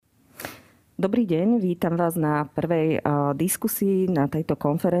Dobrý deň, vítam vás na prvej diskusii na tejto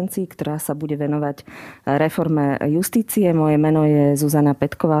konferencii, ktorá sa bude venovať reforme justície. Moje meno je Zuzana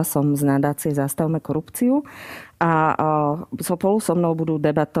Petková, som z nadácie Zastavme korupciu a spolu so mnou budú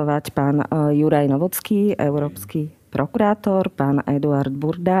debatovať pán Juraj Novocký, európsky prokurátor, pán Eduard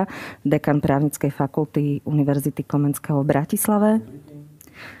Burda, dekan právnickej fakulty Univerzity Komenského v Bratislave,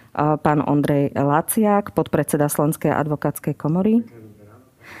 pán Ondrej Laciák, podpredseda Slovenskej advokátskej komory.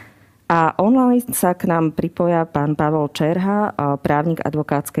 A online sa k nám pripoja pán Pavol Čerha, právnik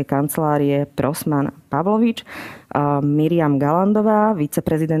advokátskej kancelárie Prosman Pavlovič, Miriam Galandová,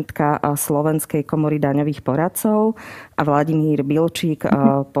 viceprezidentka Slovenskej komory daňových poradcov a Vladimír Bilčík,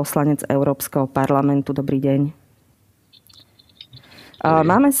 poslanec Európskeho parlamentu. Dobrý deň.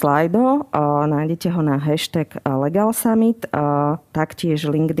 Máme slajdo, nájdete ho na hashtag Legal Summit, taktiež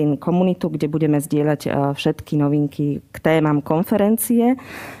LinkedIn komunitu, kde budeme zdieľať všetky novinky k témam konferencie.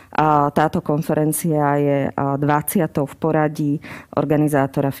 Táto konferencia je 20. v poradí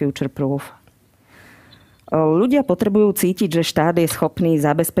organizátora Future Proof. Ľudia potrebujú cítiť, že štát je schopný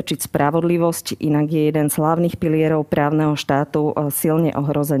zabezpečiť spravodlivosť, inak je jeden z hlavných pilierov právneho štátu silne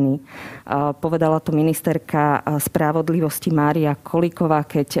ohrozený. Povedala to ministerka spravodlivosti Mária Kolíková,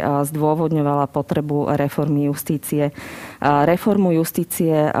 keď zdôvodňovala potrebu reformy justície. Reformu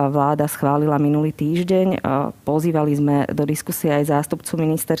justície vláda schválila minulý týždeň. Pozývali sme do diskusie aj zástupcu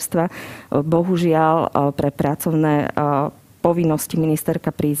ministerstva. Bohužiaľ pre pracovné povinnosti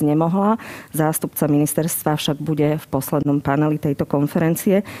ministerka prísť nemohla. Zástupca ministerstva však bude v poslednom paneli tejto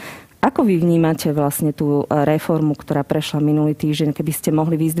konferencie. Ako vy vnímate vlastne tú reformu, ktorá prešla minulý týždeň, keby ste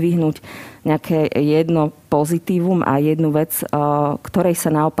mohli vyzdvihnúť nejaké jedno pozitívum a jednu vec, ktorej sa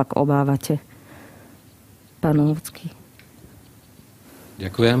naopak obávate? Pán Novocký.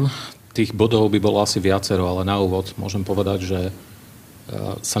 Ďakujem. Tých bodov by bolo asi viacero, ale na úvod môžem povedať, že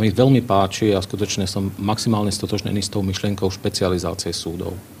sa mi veľmi páči a skutočne som maximálne stotožnený s tou myšlienkou špecializácie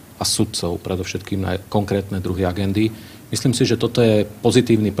súdov a sudcov, predovšetkým na konkrétne druhy agendy. Myslím si, že toto je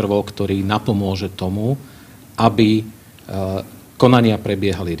pozitívny prvok, ktorý napomôže tomu, aby konania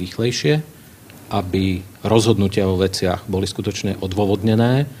prebiehali rýchlejšie, aby rozhodnutia vo veciach boli skutočne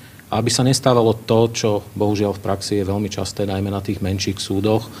odôvodnené a aby sa nestávalo to, čo bohužiaľ v praxi je veľmi časté, najmä na tých menších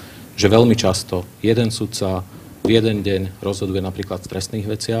súdoch, že veľmi často jeden sudca v jeden deň rozhoduje napríklad v trestných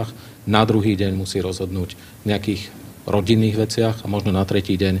veciach, na druhý deň musí rozhodnúť v nejakých rodinných veciach a možno na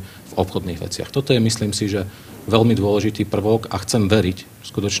tretí deň v obchodných veciach. Toto je, myslím si, že veľmi dôležitý prvok a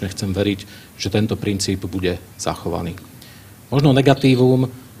skutočne chcem veriť, že tento princíp bude zachovaný. Možno negatívum,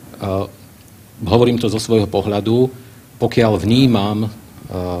 hovorím to zo svojho pohľadu, pokiaľ vnímam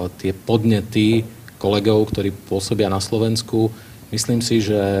tie podnety kolegov, ktorí pôsobia na Slovensku, myslím si,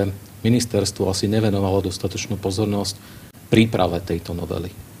 že ministerstvo asi nevenovalo dostatočnú pozornosť príprave tejto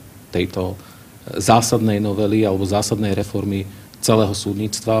novely, tejto zásadnej novely alebo zásadnej reformy celého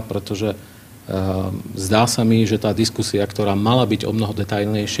súdnictva, pretože zdá sa mi, že tá diskusia, ktorá mala byť o mnoho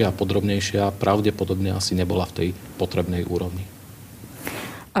detailnejšia a podrobnejšia, pravdepodobne asi nebola v tej potrebnej úrovni.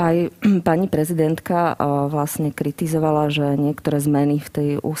 Aj pani prezidentka vlastne kritizovala, že niektoré zmeny v tej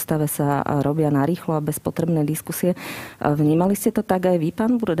ústave sa robia narýchlo a bez potrebnej diskusie. Vnímali ste to tak aj vy,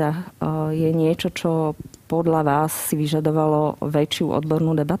 pán Burda? Je niečo, čo podľa vás si vyžadovalo väčšiu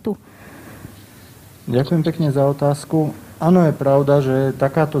odbornú debatu? Ďakujem pekne za otázku. Áno, je pravda, že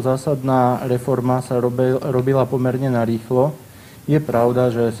takáto zásadná reforma sa robila pomerne narýchlo. Je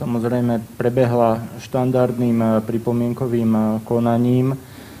pravda, že samozrejme prebehla štandardným pripomienkovým konaním,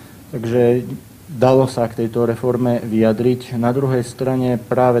 takže dalo sa k tejto reforme vyjadriť. Na druhej strane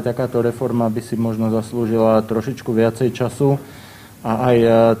práve takáto reforma by si možno zaslúžila trošičku viacej času a aj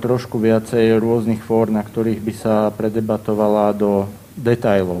trošku viacej rôznych fór, na ktorých by sa predebatovala do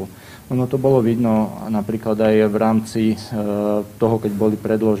detailov. Ono to bolo vidno napríklad aj v rámci toho, keď boli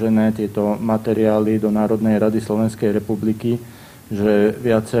predložené tieto materiály do Národnej rady Slovenskej republiky, že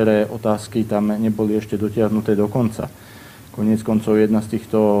viaceré otázky tam neboli ešte dotiahnuté do konca. Koniec koncov jedna z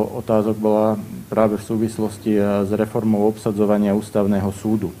týchto otázok bola práve v súvislosti s reformou obsadzovania ústavného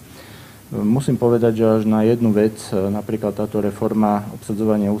súdu. Musím povedať, že až na jednu vec, napríklad táto reforma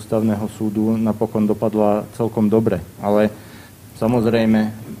obsadzovania ústavného súdu napokon dopadla celkom dobre, ale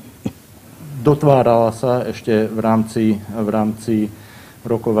samozrejme dotvárala sa ešte v rámci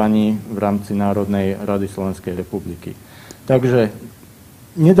rokovaní v rámci Národnej rady Slovenskej republiky. Takže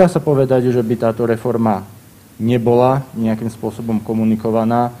nedá sa povedať, že by táto reforma nebola nejakým spôsobom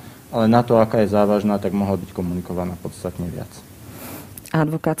komunikovaná, ale na to, aká je závažná, tak mohla byť komunikovaná podstatne viac.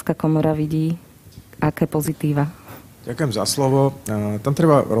 Advokátska komora vidí aké pozitíva? Ďakujem za slovo. Tam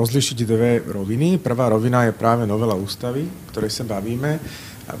treba rozlíšiť dve roviny. Prvá rovina je práve novela ústavy, o ktorej sa bavíme.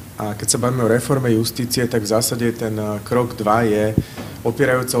 A keď sa bavíme o reforme justície, tak v zásade ten krok 2 je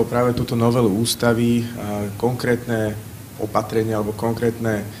opierajúca o práve túto novelu ústavy, konkrétne opatrenia alebo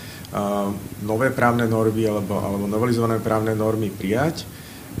konkrétne nové právne normy alebo novelizované právne normy prijať.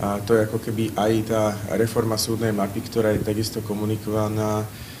 A to je ako keby aj tá reforma súdnej mapy, ktorá je takisto komunikovaná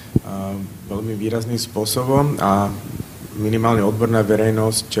veľmi výrazným spôsobom a minimálne odborná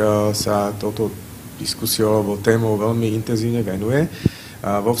verejnosť sa touto diskusiou alebo témou veľmi intenzívne venuje.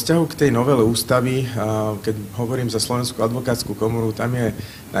 Vo vzťahu k tej novele ústavy, keď hovorím za Slovenskú advokátsku komoru, tam je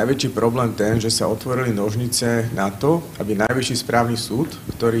najväčší problém ten, že sa otvorili nožnice na to, aby Najvyšší správny súd,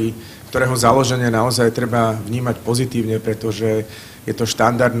 ktorého založenie naozaj treba vnímať pozitívne, pretože je to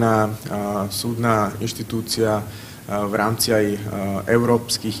štandardná súdna inštitúcia v rámci aj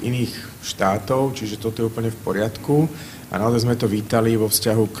európskych iných štátov, čiže toto je úplne v poriadku. A naozaj sme to vítali vo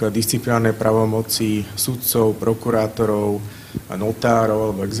vzťahu k disciplinárnej pravomoci sudcov, prokurátorov,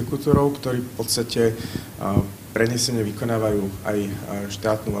 notárov alebo exekútorov, ktorí v podstate prenesene vykonávajú aj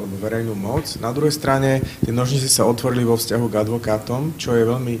štátnu alebo verejnú moc. Na druhej strane tie nožnice sa otvorili vo vzťahu k advokátom, čo je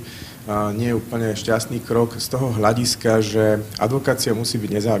veľmi nie je úplne šťastný krok z toho hľadiska, že advokácia musí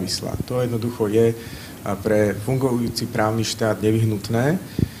byť nezávislá. To jednoducho je pre fungujúci právny štát nevyhnutné.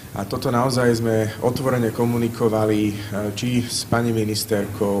 A toto naozaj sme otvorene komunikovali či s pani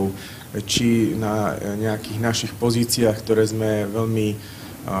ministerkou, či na nejakých našich pozíciách, ktoré sme veľmi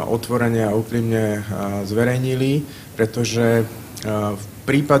otvorene a úprimne zverejnili, pretože v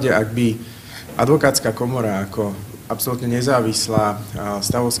prípade, ak by advokátska komora ako absolútne nezávislá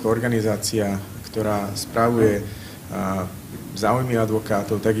stavovská organizácia, ktorá spravuje záujmy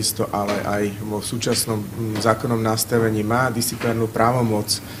advokátov, takisto ale aj vo súčasnom zákonnom nastavení má disciplinárnu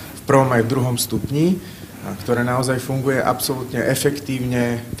právomoc v prvom aj v druhom stupni, ktoré naozaj funguje absolútne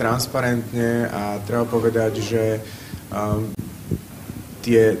efektívne, transparentne a treba povedať, že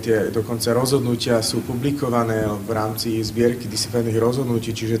tie dokonca rozhodnutia sú publikované v rámci zbierky disciplinárnych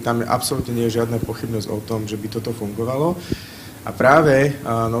rozhodnutí, čiže tam absolútne nie je žiadna pochybnosť o tom, že by toto fungovalo. A práve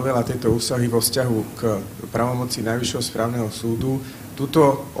novela tejto ústavy vo vzťahu k pravomoci Najvyššieho správneho súdu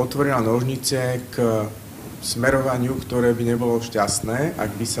tuto otvorila nožnice k smerovaniu, ktoré by nebolo šťastné,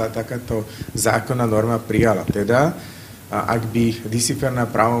 ak by sa takáto zákonná norma prijala. Teda, ak by disciplinárna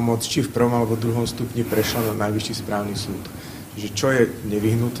právomoc či v prvom alebo druhom stupni prešla na Najvyšší správny súd. Čiže čo je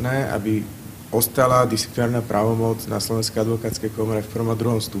nevyhnutné, aby ostala disciplinárna právomoc na Slovenskej advokátskej komore v prvom a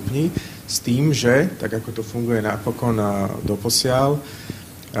druhom stupni s tým, že, tak ako to funguje napokon doposiaľ,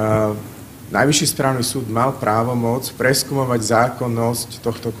 Najvyšší správny súd mal právomoc preskúmovať zákonnosť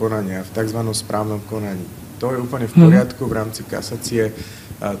tohto konania v tzv. Správnom konaní. To je úplne v poriadku v rámci kasacie.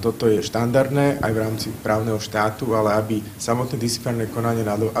 Toto je štandardné aj v rámci právneho štátu, ale aby samotné disciplinárne konanie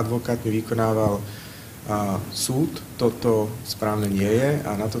nad advokátmi vykonával súd, toto správne nie je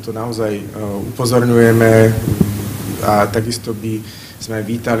a na toto naozaj upozorňujeme a takisto by sme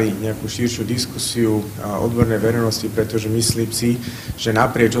vítali nejakú širšiu diskusiu odbornej verejnosti, pretože myslím si, že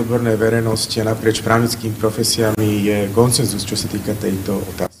naprieč odbornej verejnosti a naprieč právnickými profesiami je konsenzus, čo sa týka tejto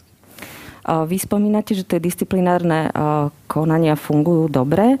otázky. Vy spomínate, že tie disciplinárne konania fungujú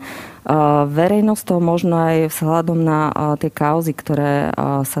dobre. Verejnosť to možno aj vzhľadom na tie kauzy, ktoré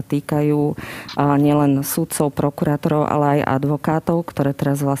sa týkajú nielen sudcov, prokurátorov, ale aj advokátov, ktoré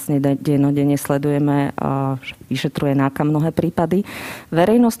teraz vlastne dennodenne sledujeme, vyšetruje NAKA mnohé prípady.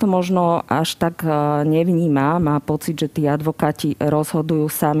 Verejnosť to možno až tak nevníma, má pocit, že tí advokáti rozhodujú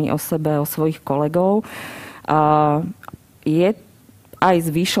sami o sebe, o svojich kolegov. Je aj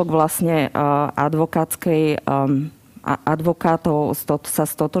zvyšok vlastne advokátov sa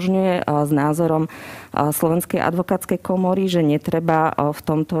stotožňuje s názorom Slovenskej advokátskej komory, že netreba v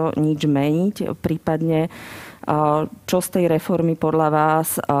tomto nič meniť. Prípadne, čo z tej reformy podľa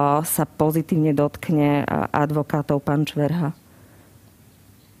vás sa pozitívne dotkne advokátov, pán Čverha?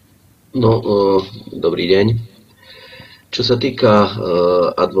 No, dobrý deň. Čo sa týka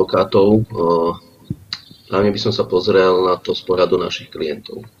advokátov, hlavne by som sa pozrel na to z pohľadu našich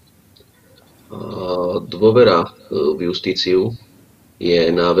klientov. Dôvera v justíciu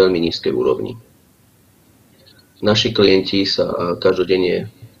je na veľmi nízkej úrovni. Naši klienti sa každodenne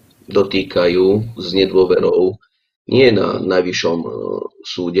dotýkajú s nedôverou nie na najvyššom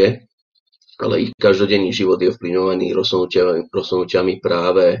súde, ale ich každodenný život je ovplyvňovaný rozhodnutiami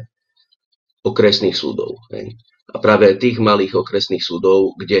práve okresných súdov. A práve tých malých okresných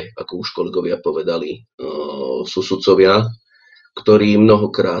súdov, kde, ako už kolegovia povedali, sú sudcovia, ktorí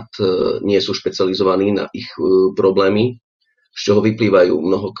mnohokrát nie sú špecializovaní na ich problémy, z čoho vyplývajú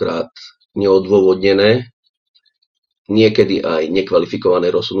mnohokrát neodôvodnené, niekedy aj nekvalifikované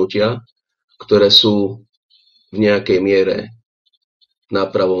rozhodnutia, ktoré sú v nejakej miere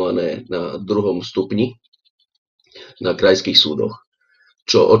napravované na 2. stupni na krajských súdoch.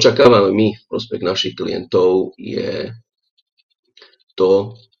 Čo očakávame my v prospech našich klientov je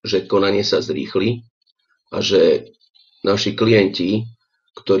to, že konanie sa zrýchli a že naši klienti,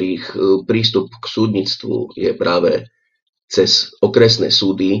 ktorých prístup k súdnictvu je práve cez okresné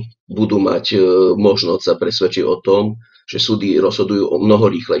súdy, budú mať možnosť sa presvedčiť o tom, že súdy rozhodujú o mnoho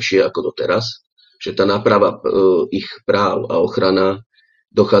rýchlejšie ako doteraz, že tá náprava ich práv a ochrana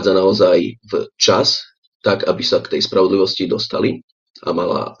dochádza naozaj v čas, tak aby sa k tej spravodlivosti dostali a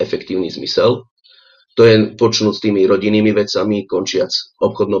mala efektívny zmysel. To je počnúť s tými rodinnými vecami, končiac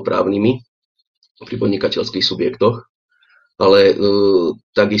obchodnoprávnymi pri podnikateľských subjektoch, ale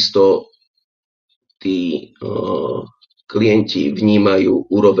takisto tí klienti vnímajú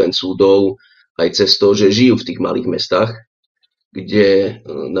úroveň súdov aj cez to, že žijú v tých malých mestách, kde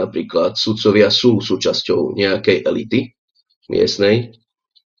napríklad sudcovia sú súčasťou nejakej elity miestnej,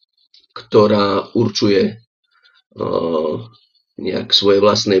 ktorá určuje nejak svoje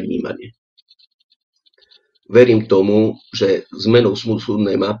vlastné vnímanie. Verím tomu, že zmenou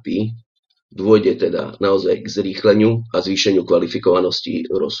súdnej mapy dôjde teda naozaj k zrýchleniu a zvýšeniu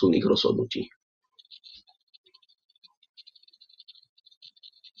kvalifikovanosti rozsudných rozhodnutí.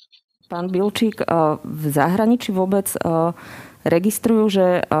 Pán Bilčík, v zahraničí vôbec registrujú, že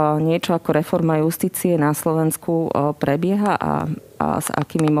niečo ako reforma justície na Slovensku prebieha a s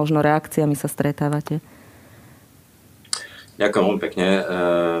akými možno reakciami sa stretávate? Ďakujem veľmi pekne.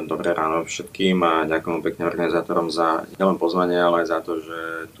 Dobré ráno všetkým a ďakujem pekne organizátorom za nielen pozvanie, ale aj za to, že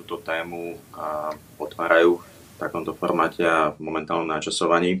túto tému otvárajú v takomto formáte a v momentálnom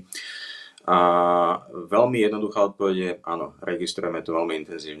načasovaní. A veľmi jednoduchá odpoveď je áno, registrujeme to veľmi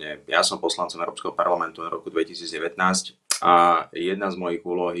intenzívne. Ja som poslancom Európskeho parlamentu na roku 2019 a jedna z mojich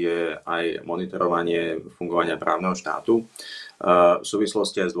úloh je aj monitorovanie fungovania právneho štátu v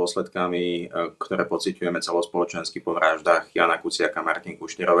súvislosti aj s dôsledkami, ktoré pociťujeme celospoločensky po vraždách Jana Kuciaka a Martiny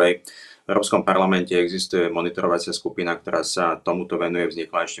Kušnírovej. V Európskom parlamente existuje monitorovacia skupina, ktorá sa tomuto venuje,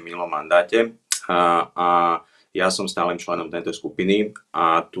 vznikla ešte v minulom mandáte a ja som stálym členom tejto skupiny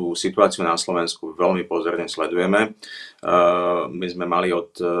a tú situáciu na Slovensku veľmi pozorne sledujeme. My sme mali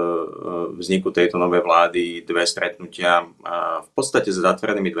od vzniku tejto novej vlády 2 stretnutia v podstate za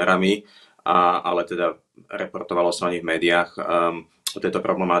zatvorenými dverami, ale teda reportovalo sa o nich v médiách o tejto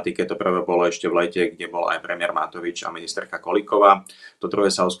problematike. To prvé bolo ešte v lete, kde bol aj premiér Matovič a ministerka Kolíková. To druhé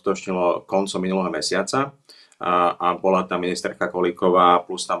sa uskutočnilo koncom minulého mesiaca a bola tam ministerka Kolíková,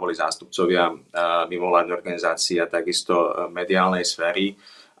 plus tam boli zástupcovia mimovládnej organizácie a takisto mediálnej sféry.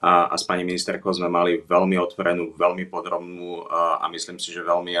 A s pani ministerkou sme mali veľmi otvorenú, veľmi podrobnú a myslím si, že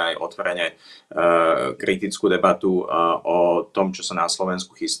veľmi aj otvorene kritickú debatu o tom, čo sa na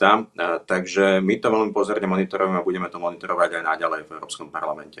Slovensku chystá. Takže my to veľmi pozorne monitorujeme a budeme to monitorovať aj naďalej v Európskom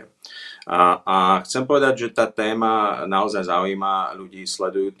parlamente. A chcem povedať, že tá téma naozaj zaujíma ľudí,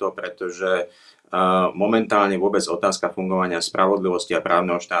 sledujú to, pretože momentálne vôbec otázka fungovania spravodlivosti a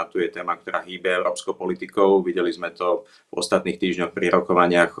právneho štátu je téma, ktorá hýbe európskou politikou. Videli sme to v ostatných týždňoch pri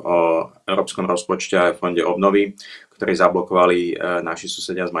rokovaniach o európskom rozpočte a fonde obnovy, ktorí zablokovali naši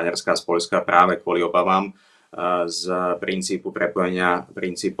susedia z Maďarska a z Poľska práve kvôli obavám z princípu prepojenia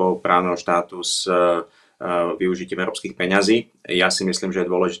princípov právneho štátu s využitím európskych peňazí. Ja si myslím, že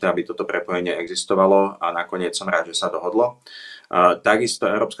je dôležité, aby toto prepojenie existovalo a nakoniec som rád, že sa dohodlo.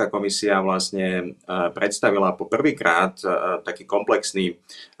 Takisto Európska komisia vlastne predstavila po prvýkrát taký komplexný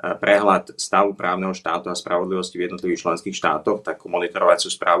prehľad stavu právneho štátu a spravodlivosti v jednotlivých členských štátoch, takú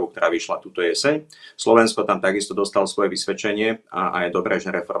monitorovaciu správu, ktorá vyšla túto jeseň. Slovensko tam takisto dostalo svoje vysvedčenie a je dobré,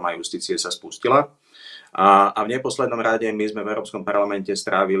 že reforma justície sa spustila. A v neposlednom rade my sme v Európskom parlamente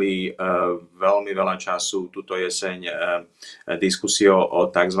strávili veľmi veľa času túto jeseň diskusiou o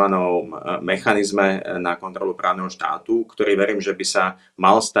tzv. Mechanizme na kontrolu právneho štátu, ktorý verím, že by sa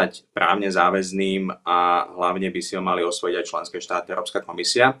mal stať právne záväzným a hlavne by si ho mali osvojiť aj členské štáty, Európska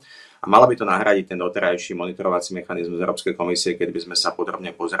komisia. A mala by to nahradiť ten doterajší monitorovací mechanizmus Európskej komisie, keď by sme sa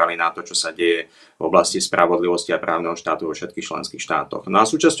podrobne pozerali na to, čo sa deje v oblasti spravodlivosti a právneho štátu vo všetkých členských štátoch. No a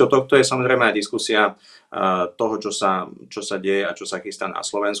súčasťou tohto je samozrejme aj diskusia toho, čo sa deje a čo sa chystá na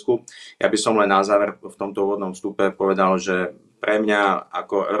Slovensku. Ja by som len na záver v tomto úvodnom vstupe povedal, že pre mňa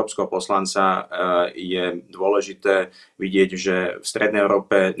ako európskeho poslanca je dôležité vidieť, že v Strednej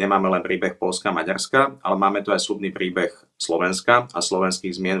Európe nemáme len príbeh Poľska a Maďarska, ale máme tu aj súdny príbeh Slovenska a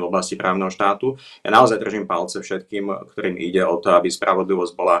slovenských zmien v oblasti právneho štátu. Ja naozaj držím palce všetkým, ktorým ide o to, aby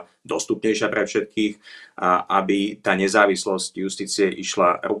spravodlivosť bola dostupnejšia pre všetkých, a aby tá nezávislosť justície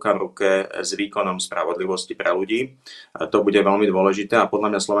išla ruka v ruke s výkonom spravodlivosti pre ľudí. A to bude veľmi dôležité a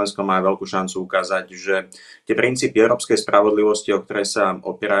podľa mňa Slovensko má veľkú šancu ukázať, že tie princípy európskej spravodlivosti, o ktoré sa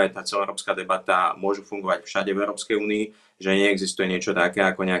opiera tá celoeurópska debata, môžu fungovať všade v Európskej únii, že neexistuje niečo také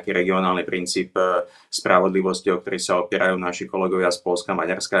ako nejaký regionálny princíp spravodlivosti, o ktorý sa opierajú naši kolegovia z Poľska,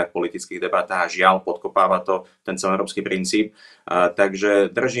 Maďarska v politických debatách a žiaľ podkopáva to ten celoeurópsky princíp. Takže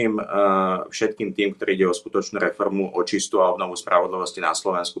držím všetkým tým, ktorí ide o skutočnú reformu, o čistú a obnovu spravodlivosti na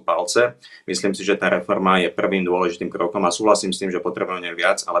Slovensku palce. Myslím si, že tá reforma je prvým dôležitým krokom a súhlasím s tým, že potrebujeme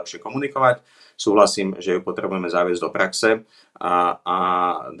viac a lepšie komunikovať. Súhlasím, že ju potrebujeme zaviesť do praxe a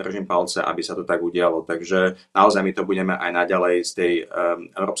držím palce, aby sa to tak udialo. Takže naozaj my to budeme aj naďalej z tej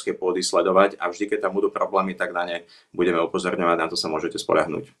európskej pôdy sledovať a vždy, keď tam budú problémy, tak na ne budeme upozorňovať, na to sa môžete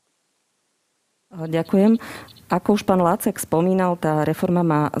spoľahnúť. Ďakujem. Ako už pán Lacek spomínal, tá reforma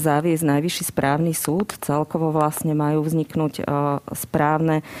má zaviesť Najvyšší správny súd. Celkovo vlastne majú vzniknúť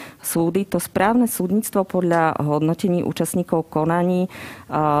správne súdy. To správne súdnictvo podľa hodnotení účastníkov konaní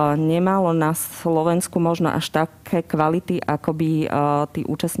nemalo na Slovensku možno až také kvality, ako by tí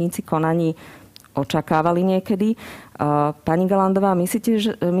účastníci konaní očakávali niekedy. Pani Galandová,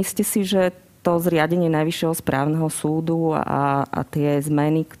 myslíte si, že to zriadenie Najvyššieho správneho súdu a tie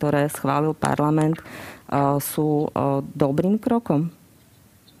zmeny, ktoré schválil parlament, sú dobrým krokom?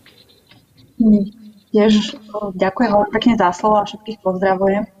 Tiež ďakujem veľmi pekne za slovo a všetkých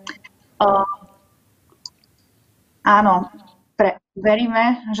pozdravujem. Áno,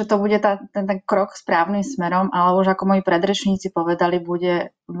 veríme, že to bude ten krok správnym smerom, ale už ako moji predrečníci povedali, bude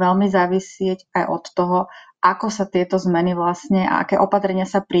veľmi závisieť aj od toho, ako sa tieto zmeny vlastne a aké opatrenia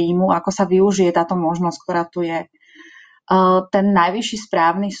sa príjmú, ako sa využije táto možnosť, ktorá tu je. Ten Najvyšší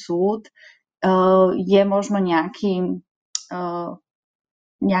správny súd je možno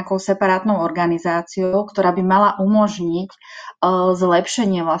nejakou separátnou organizáciou, ktorá by mala umožniť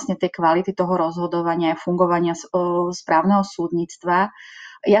zlepšenie vlastne tej kvality toho rozhodovania a fungovania správneho súdnictva.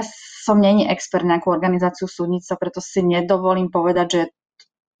 Ja som nie expert na nejakú organizáciu súdnictva, preto si nedovolím povedať, že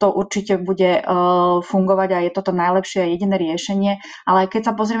to určite bude fungovať a je toto najlepšie a jediné riešenie. Ale keď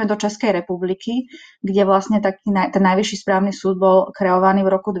sa pozrieme do Českej republiky, kde vlastne ten Najvyšší správny súd bol kreovaný v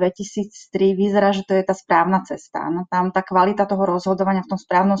roku 2003, vyzerá, že to je tá správna cesta. No, tam tá kvalita toho rozhodovania v tom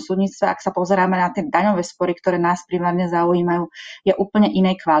správnom súdnictve, ak sa pozeráme na tie daňové spory, ktoré nás primárne zaujímajú, je úplne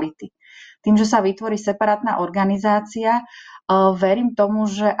inej kvality. Tým, že sa vytvorí separátna organizácia, verím tomu,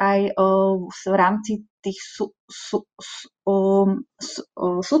 že aj v rámci tých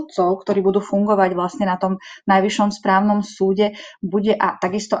sudcov, ktorí budú fungovať vlastne na tom Najvyššom správnom súde, bude a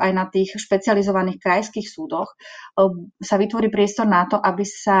takisto aj na tých špecializovaných krajských súdoch, sa vytvorí priestor na to, aby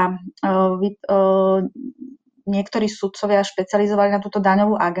sa niektorí sudcovia špecializovali na túto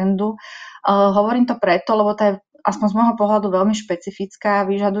daňovú agendu. Hovorím to preto, lebo to je aspoň z môjho pohľadu veľmi špecifická,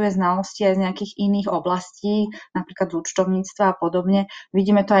 vyžaduje znalosti aj z nejakých iných oblastí, napríklad z účtovníctva a podobne.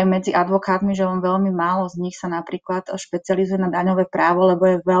 Vidíme to aj medzi advokátmi, že len veľmi málo z nich sa napríklad špecializuje na daňové právo, lebo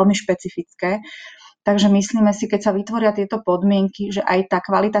je veľmi špecifické. Takže myslíme si, keď sa vytvoria tieto podmienky, že aj tá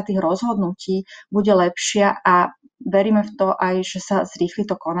kvalita tých rozhodnutí bude lepšia a veríme v to aj, že sa zrýchli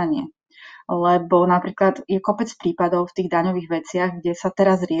to konanie. Lebo napríklad je kopec prípadov v tých daňových veciach, kde sa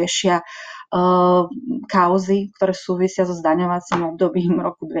teraz riešia kauzy, ktoré súvisia so zdaňovacím obdobím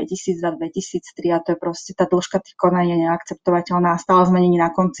roku 2000 a 2003 a to je proste tá dĺžka tých konaní je neakceptovateľná a stále sme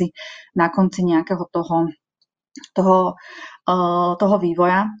na konci nejakého toho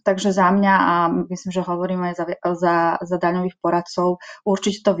vývoja. Takže za mňa a myslím, že hovorím aj za daňových poradcov,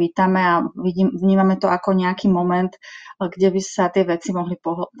 určite to vítame a vnímame to ako nejaký moment, kde by sa tie veci mohli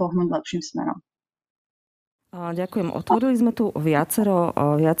pohnúť lepším smerom. Ďakujem. Otvorili sme tu viacero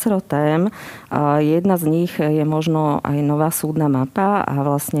tém. Jedna z nich je možno aj nová súdna mapa a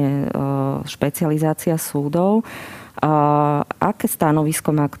vlastne špecializácia súdov. Aké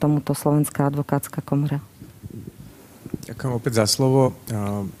stanovisko má k tomuto Slovenská advokátska komora? Ďakujem opäť za slovo.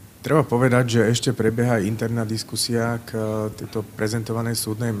 Treba povedať, že ešte prebieha interná diskusia k tejto prezentovanej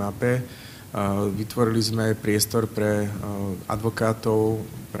súdnej mape. Vytvorili sme priestor pre advokátov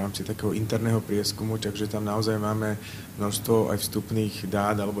v rámci takého interného prieskumu, takže tam naozaj máme množstvo aj vstupných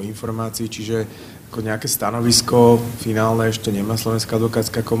dát alebo informácií, čiže ako nejaké stanovisko finálne ešte nemá Slovenská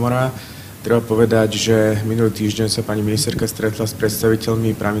advokátska komora. Treba povedať, že minulý týždeň sa pani ministerka stretla s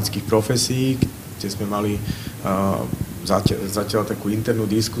predstaviteľmi právnických profesí, kde sme mali zatiaľ takú internú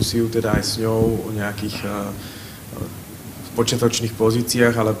diskusiu, teda aj s ňou o nejakých počiatočných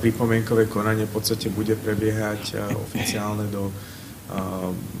pozíciách, ale pripomienkové konanie v podstate bude prebiehať oficiálne do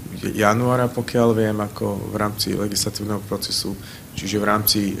januára, pokiaľ viem, ako v rámci legislatívneho procesu. Čiže v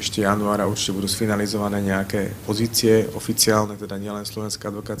rámci ešte januára určite budú sfinalizované nejaké pozície oficiálne, teda nielen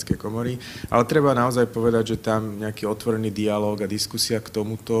Slovenskej advokátskej komory, ale treba naozaj povedať, že tam nejaký otvorený dialóg a diskusia k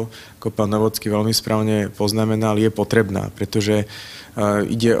tomuto, ako pán Novotský veľmi správne poznamenal, je potrebná, pretože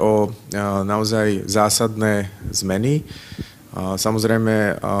ide o naozaj zásadné zmeny.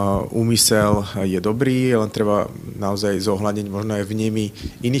 Samozrejme, úmysel je dobrý, len treba naozaj zohľadniť možno aj vnemy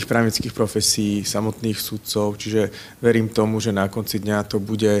iných právnických profesí, samotných sudcov, čiže verím tomu, že na konci dňa to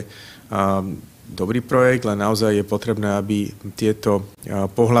bude dobrý projekt, len naozaj je potrebné, aby tieto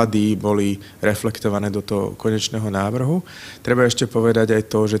pohľady boli reflektované do toho konečného návrhu. Treba ešte povedať aj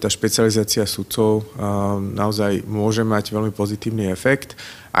to, že tá špecializácia sudcov naozaj môže mať veľmi pozitívny efekt,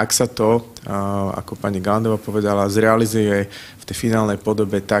 ak sa to, ako pani Galandová povedala, zrealizuje v tej finálnej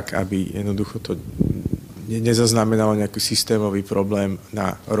podobe tak, aby jednoducho to nezaznamenalo nejaký systémový problém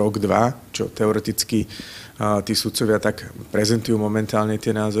na rok, dva, čo teoreticky tí sudcovia tak prezentujú momentálne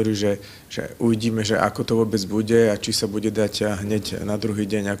tie názory, že uvidíme, že ako to vôbec bude a či sa bude dať hneď na druhý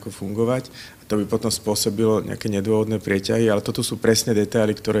deň ako fungovať. A to by potom spôsobilo nejaké nedôvodné prieťahy, ale toto sú presne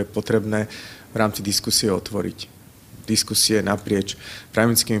detaily, ktoré je potrebné v rámci diskusie otvoriť. Diskusie naprieč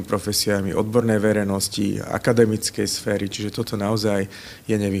právnickými profesiami, odbornej verejnosti, akademickej sféry, čiže toto naozaj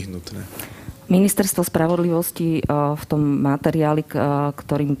je nevyhnutné. Ministerstvo spravodlivosti v tom materiáli,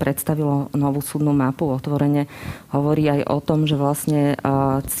 ktorým predstavilo novú súdnu mapu otvorene, hovorí aj o tom, že vlastne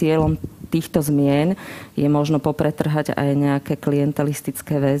cieľom týchto zmien je možno popretrhať aj nejaké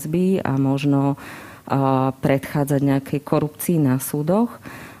klientelistické väzby a možno predchádzať nejakej korupcii na súdoch.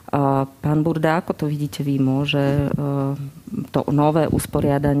 Pán Burda, ako to vidíte vy, môže to nové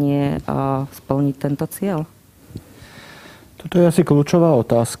usporiadanie splniť tento cieľ? Toto je asi kľúčová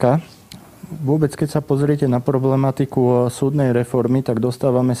otázka. Vôbec, keď sa pozriete na problematiku súdnej reformy, tak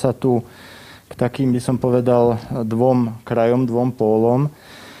dostávame sa tu k takým, by som povedal, dvom krajom, dvom pólom.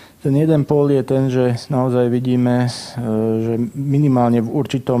 Ten jeden pól je ten, že naozaj vidíme, že minimálne v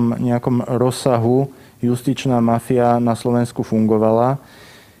určitom nejakom rozsahu justičná mafia na Slovensku fungovala.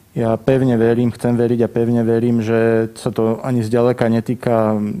 Ja pevne verím, chcem veriť a pevne verím, že sa to ani zďaleka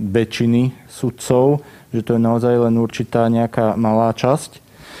netýka väčšiny sudcov, že to je naozaj len určitá nejaká malá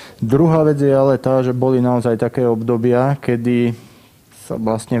časť. Druhá vec je ale tá, že boli naozaj také obdobia, kedy sa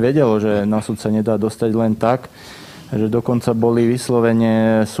vlastne vedelo, že na súd sa nedá dostať len tak, že dokonca boli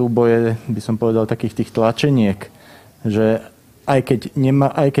vyslovene súboje, by som povedal, takých tých tlačeniek, že aj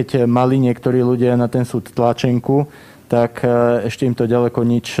keď mali niektorí ľudia na ten súd tlačenku, tak ešte im to ďaleko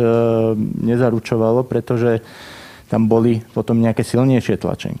nič nezaručovalo, pretože tam boli potom nejaké silnejšie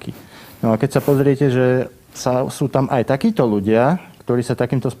tlačenky. No a keď sa pozriete, že sú tam aj takíto ľudia, ktorí sa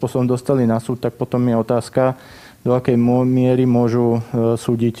takýmto spôsobom dostali na súd, tak potom je otázka, do akej miery môžu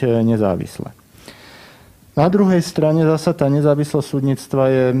súdiť nezávisle. Na druhej strane zasa tá nezávislosť súdnictva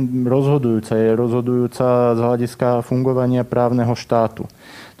je rozhodujúca z hľadiska fungovania právneho štátu.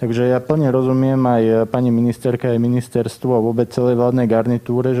 Takže ja plne rozumiem aj pani ministerke, aj ministerstvu a vôbec celej vládnej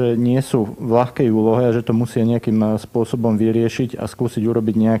garnitúre, že nie sú v ľahkej úlohe a že to musia nejakým spôsobom vyriešiť a skúsiť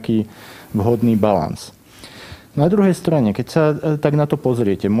urobiť nejaký vhodný balans. Na druhej strane, keď sa tak na to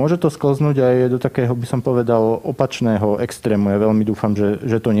pozriete, môže to sklznúť aj do takého, by som povedal, opačného extrému. Ja veľmi dúfam,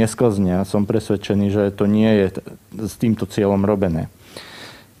 že to nesklzne a som presvedčený, že to nie je s týmto cieľom robené.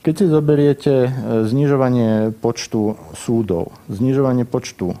 Keď si zoberiete znižovanie počtu súdov, znižovanie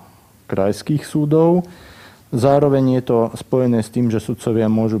počtu krajských súdov, zároveň je to spojené s tým, že sudcovia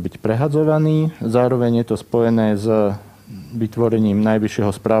môžu byť prehadzovaní, zároveň je to spojené s vytvorením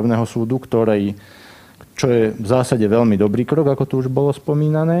Najvyššieho správneho súdu, čo je v zásade veľmi dobrý krok, ako tu už bolo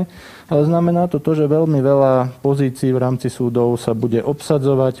spomínané, ale znamená to, že veľmi veľa pozícií v rámci súdov sa bude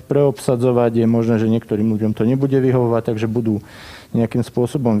obsadzovať, preobsadzovať, je možné, že niektorým ľuďom to nebude vyhovovať, takže budú nejakým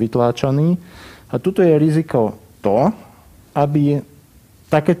spôsobom vytláčaní. A tuto je riziko to, aby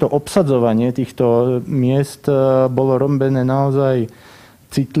takéto obsadzovanie týchto miest bolo robené naozaj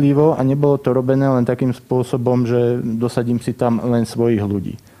citlivo a nebolo to robené len takým spôsobom, že dosadím si tam len svojich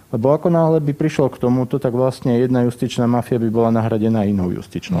ľudí. Lebo ako náhle by prišlo k tomuto, tak vlastne jedna justičná mafia by bola nahradená inou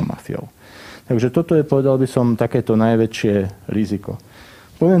justičnou mafiou. Takže toto je, povedal by som, takéto najväčšie riziko.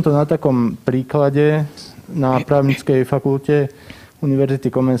 Poviem to na takom príklade. Na právnickej fakulte Univerzity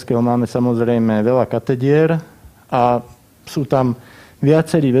Komenského máme samozrejme veľa katedier a sú tam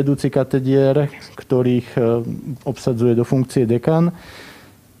viacerí vedúci katedier, ktorých obsadzuje do funkcie dekan.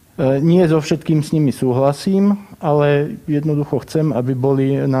 Nie so všetkým s nimi súhlasím, ale jednoducho chcem, aby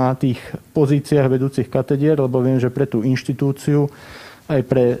boli na tých pozíciách vedúcich katedier, lebo viem, že pre tú inštitúciu aj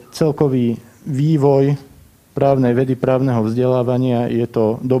pre celkový vývoj právnej vedy, právneho vzdelávania je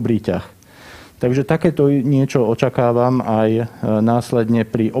to dobrý ťah. Takže takéto niečo očakávam aj následne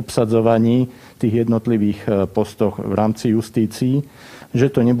pri obsadzovaní tých jednotlivých postoch v rámci justícií, že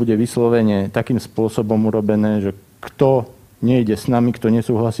to nebude vyslovene takým spôsobom urobené, že kto nejde s nami, kto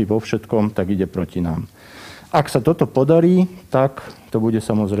nesúhlasí vo všetkom, tak ide proti nám. Ak sa toto podarí, tak to bude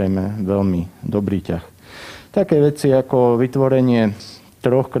samozrejme veľmi dobrý ťah. Také veci ako vytvorenie 3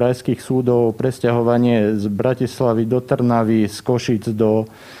 krajských súdov, presťahovanie z Bratislavy do Trnavy, z Košíc do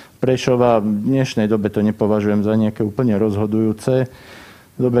Prešova, v dnešnej dobe to nepovažujem za nejaké úplne rozhodujúce.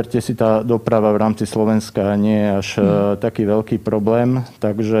 Zoberte si, tá doprava v rámci Slovenska nie je až taký veľký problém,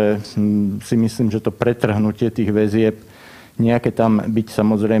 takže si myslím, že to pretrhnutie tých väzieb nejaké tam byť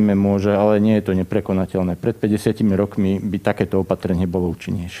samozrejme môže, ale nie je to neprekonateľné. Pred 50 rokmi by takéto opatrenie bolo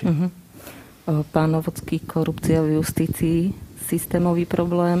účinnejšie. Pán Novocký, korupcia v justícii, systémový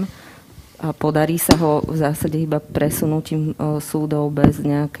problém. A podarí sa ho v zásade iba presunutím súdov bez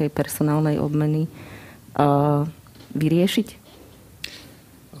nejakej personálnej obmeny vyriešiť?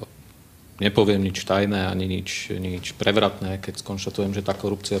 Nepoviem nič tajné ani nič prevratné, keď skonštatujem, že tá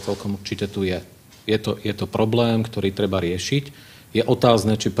korupcia celkom určite tu je. Je to problém, ktorý treba riešiť. Je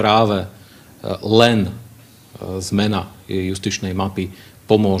otázne, či práve len zmena justičnej mapy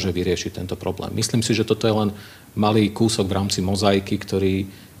pomôže vyriešiť tento problém. Myslím si, že toto je len malý kúsok v rámci mozaiky, ktorý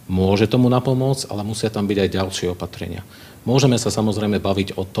môže tomu napomôcť, ale musia tam byť aj ďalšie opatrenia. Môžeme sa samozrejme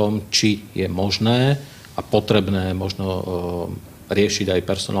baviť o tom, či je možné a potrebné možno riešiť aj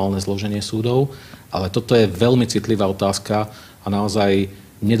personálne zloženie súdov, ale toto je veľmi citlivá otázka a naozaj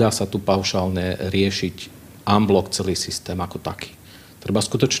nedá sa tu paušálne riešiť en bloc celý systém ako taký. Treba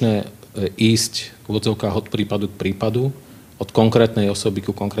skutočne ísť v úvodzovkách od prípadu k prípadu, od konkrétnej osoby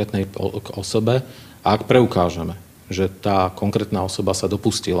ku konkrétnej osobe a ak preukážeme, že tá konkrétna osoba sa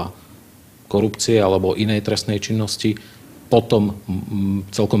dopustila korupcie alebo inej trestnej činnosti, potom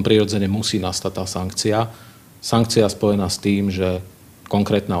celkom prirodzene musí nastať tá sankcia. Sankcia spojená s tým, že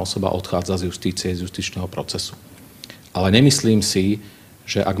konkrétna osoba odchádza z justície, z justičného procesu. Ale nemyslím si,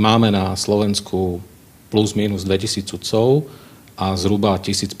 že ak máme na Slovensku plus minus 2000 sudcov a zhruba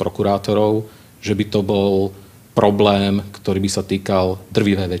 1000 prokurátorov, že by to bol problém, ktorý by sa týkal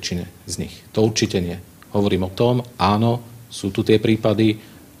drvivej väčšine z nich. To určite nie. Hovorím o tom, áno, sú tu tie prípady,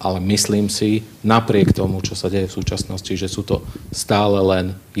 ale myslím si, napriek tomu, čo sa deje v súčasnosti, že sú to stále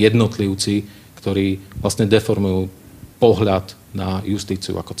len jednotlivci, ktorí vlastne deformujú pohľad na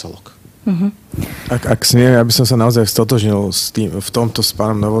justíciu ako celok. Ak smiem, ja by som sa naozaj stotožnil v tomto s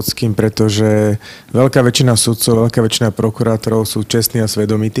pánom Novockým, pretože veľká väčšina sudcov, veľká väčšina prokurátorov sú čestní a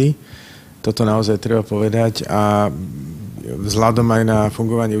svedomití. Toto naozaj treba povedať a vzhľadom aj na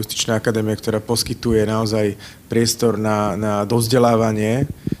fungovanie Justičnej akadémie, ktorá poskytuje naozaj priestor na dozdelávanie,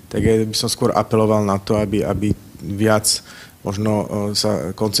 tak ja by som skôr apeloval na to, aby viac možno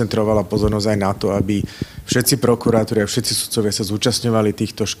sa koncentrovala pozornosť aj na to, aby všetci prokurátori a všetci sudcovia sa zúčastňovali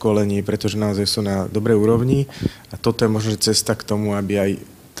týchto školení, pretože naozaj sú na dobrej úrovni a toto je možno cesta k tomu, aby aj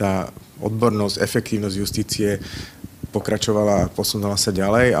tá odbornosť, efektívnosť justície pokračovala a posunula sa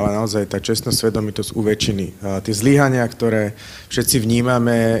ďalej, ale naozaj tá čestnosť, svedomitosť u väčšiny. Tie zlyhania, ktoré všetci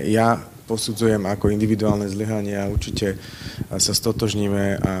vnímame, ja posudzujem ako individuálne zlyhania a určite sa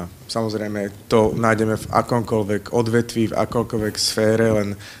stotožníme a samozrejme to nájdeme v akomkoľvek odvetví, v akomkoľvek sfére,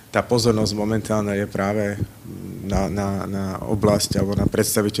 len tá pozornosť momentálne je práve na oblasť alebo na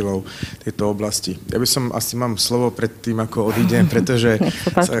predstaviteľov tejto oblasti. Ja by som asi mám slovo pred tým, ako odídem, pretože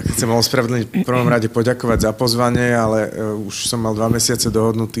sa chcem ospravedlniť v prvom rade poďakovať za pozvanie, ale už som mal 2 mesiace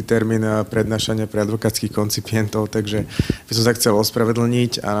dohodnutý termín prednášania pre advokátskych koncipientov, takže by som sa chcel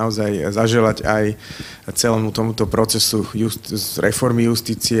ospravedlniť a naozaj zaželať aj celému tomuto procesu reformy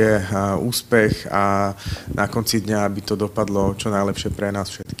justície úspech a na konci dňa, aby to dopadlo čo najlepšie pre nás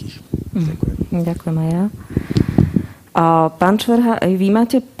všetkých. Ďakujem. Ďakujem aj ja. Pán Čverha, aj vy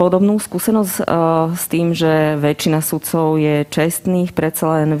máte podobnú skúsenosť s tým, že väčšina sudcov je čestných,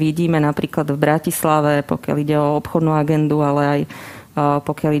 predsa len vidíme napríklad v Bratislave, pokiaľ ide o obchodnú agendu, ale aj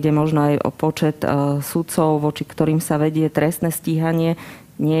pokiaľ ide možno aj o počet sudcov, voči ktorým sa vedie trestné stíhanie,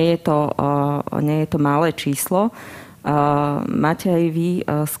 nie je to malé číslo. Máte aj vy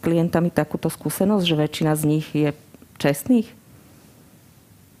s klientami takúto skúsenosť, že väčšina z nich je čestných?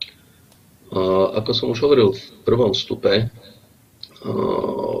 Ako som už hovoril v prvom vstupe,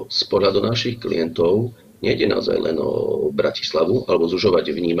 z pohľadu našich klientov nejde naozaj len o Bratislavu alebo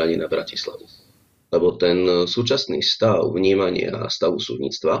zužovať vnímanie na Bratislavu. lebo ten súčasný stav vnímania stavu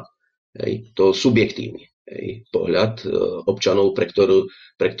súdnictva, to subjektívny pohľad občanov, pre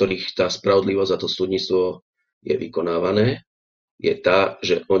ktorých tá spravodlivosť a to súdnictvo je vykonávané, je tá,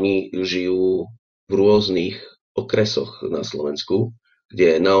 že oni žijú v rôznych okresoch na Slovensku,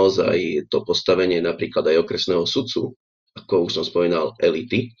 kde naozaj to postavenie napríklad aj okresného sudcu, ako už som spomínal,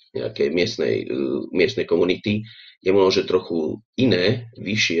 elity, nejakej miestnej komunity, je možno trochu iné,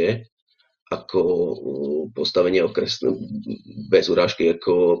 vyššie, ako postavenie bez urážky,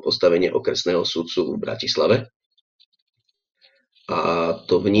 ako postavenie okresného sudcu v Bratislave. A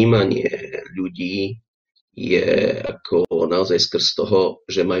to vnímanie ľudí je ako naozaj skrz toho,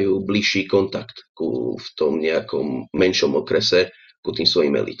 že majú bližší kontakt v tom nejakom menšom okrese ku tým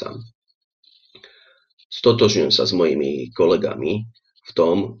svojim elitám. Stotožňujem sa s mojimi kolegami v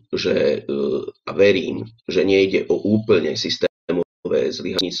tom, že a verím, že nejde o úplne systémové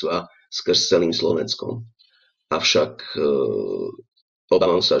zlyhaníctva skrz celým Slovenskom. Avšak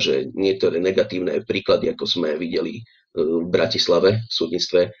obávam sa, že niektoré negatívne príklady, ako sme videli v Bratislave v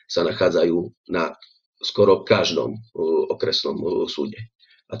súdnictve, sa nachádzajú na skoro každom okresnom súde.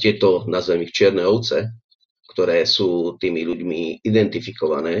 A tieto, nazvem ich čierne ovce, ktoré sú tými ľuďmi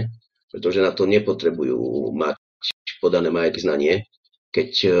identifikované, pretože na to nepotrebujú mať podané majetky,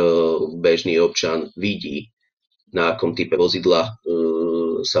 keď bežný občan vidí, na akom type vozidla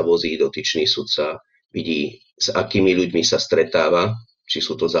sa vozí dotyčný sudca, vidí, s akými ľuďmi sa stretáva, či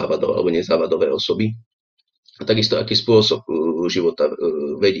sú to závadové alebo nezávadové osoby. A takisto, aký spôsob života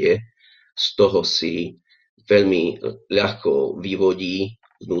vedie, z toho si veľmi ľahko vyvodí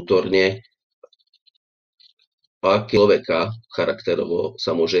vnútorne, aký človeka charakterovo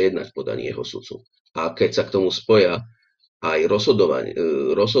sa môže jednať v podaní jeho sudcu. A keď sa k tomu spoja aj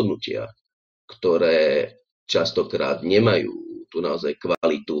rozhodnutia, ktoré častokrát nemajú tu naozaj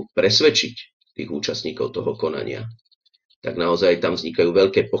kvalitu presvedčiť tých účastníkov toho konania, tak naozaj tam vznikajú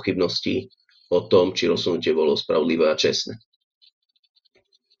veľké pochybnosti o tom, či rozhodnutie bolo spravodlivé a čestné.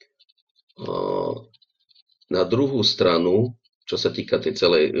 Na druhú stranu, čo sa týka tej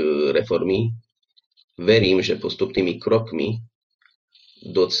celej reformy, verím, že postupnými krokmi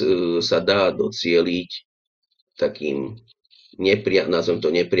sa dá docieliť takým nazvem to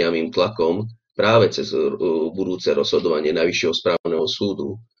nepriamým tlakom práve cez budúce rozhodovanie Najvyššieho správneho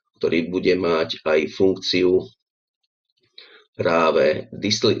súdu, ktorý bude mať aj funkciu práve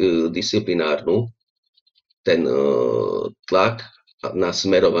disciplinárnu, ten tlak na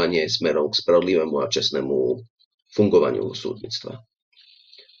smerovanie smerom k spravodlivému a čestnému fungovaniu súdnictva.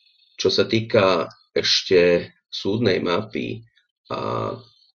 Čo sa týka ešte súdnej mapy a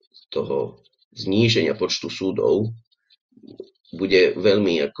toho zníženia počtu súdov, bude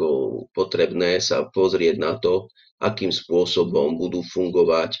veľmi potrebné sa pozrieť na to, akým spôsobom budú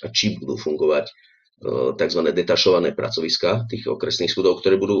fungovať a či budú fungovať tzv. Detašované pracoviská tých okresných súdov,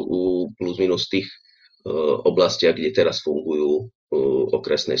 ktoré budú plus minus tých oblastiach, kde teraz fungujú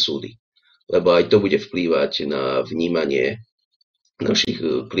okresné súdy. Lebo aj to bude vplývať na vnímanie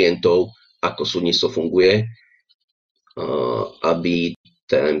našich klientov, ako súdnictvo funguje, aby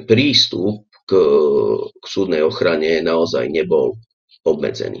ten prístup k súdnej ochrane naozaj nebol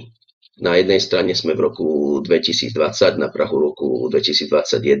obmedzený. Na jednej strane sme v roku 2020, na prahu roku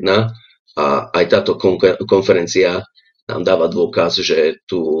 2021 a aj táto konferencia nám dáva dôkaz, že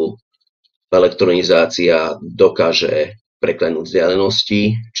tu elektronizácia dokáže preklenúť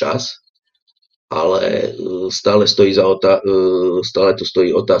vzdialenosti, čas, ale stále tu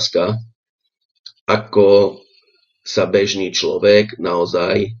stojí otázka, ako sa bežný človek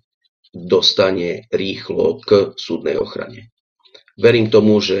naozaj dostane rýchlo k súdnej ochrane. Verím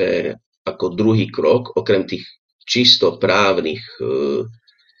tomu, že ako druhý krok, okrem tých čisto právnych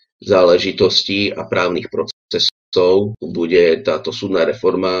záležitostí a právnych procesov, bude táto súdna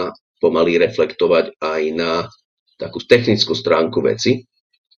reforma pomaly reflektovať aj na takú technickú stránku veci,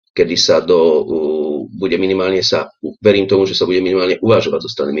 kedy verím tomu, že sa bude minimálne uvažovať zo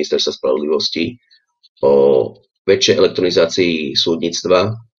strany Ministerstva spravodlivosti o väčšej elektronizácii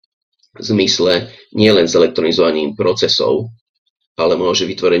súdnictva v zmysle nielen s elektronizovaním procesov, ale možno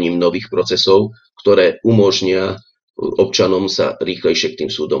vytvorením nových procesov, ktoré umožnia občanom sa rýchlejšie k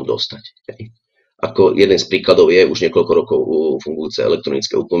tým súdom dostať. Ako jeden z príkladov je už niekoľko rokov fungujúce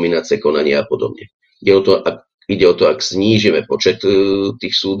elektronické upomínacie konania a podobne. Ide o to, ak znížime počet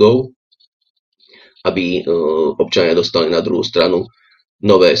tých súdov, aby občania dostali na druhú stranu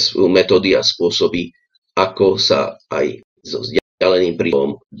nové metódy a spôsoby, ako sa aj so vzdialeným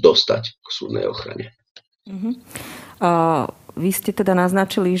príjmom dostať k súdnej ochrane. Vy ste teda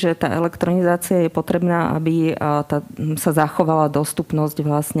naznačili, že tá elektronizácia je potrebná, aby sa zachovala dostupnosť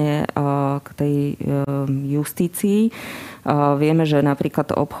vlastne k tej justícii. Vieme, že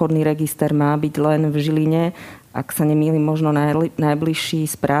napríklad obchodný register má byť len v Žiline. Ak sa nemýlim, možno najbližší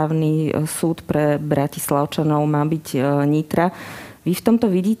správny súd pre Bratislavčanov má byť Nitra. Vy v tomto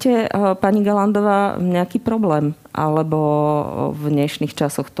vidíte, pani Galandová, nejaký problém? Alebo v dnešných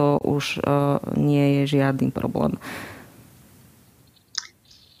časoch to už nie je žiadny problém?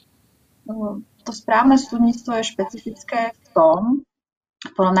 To správne súdnictvo je špecifické v tom,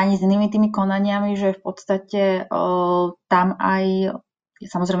 v porovnaní s inými tými konaniami, že v podstate tam aj,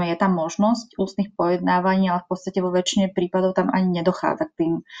 samozrejme je tam možnosť ústnych pojednávaní, ale v podstate vo väčšine prípadov tam ani nedochádza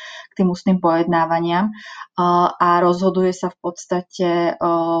k tým ústnym pojednávaniam a rozhoduje sa v podstate,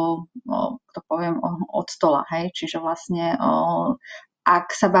 to poviem, od stola. Hej? Čiže vlastne,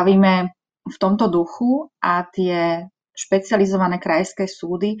 ak sa bavíme v tomto duchu a tie špecializované krajské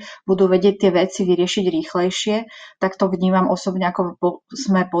súdy budú vedieť tie veci vyriešiť rýchlejšie, tak to vnímam osobne ako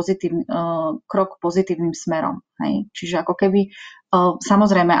krok pozitívnym smerom. Hej? Čiže ako keby,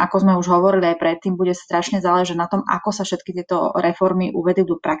 samozrejme, ako sme už hovorili aj predtým, bude strašne záležať na tom, ako sa všetky tieto reformy uvedú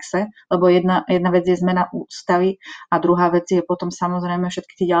do praxe, lebo jedna vec je zmena ústavy a druhá vec je potom samozrejme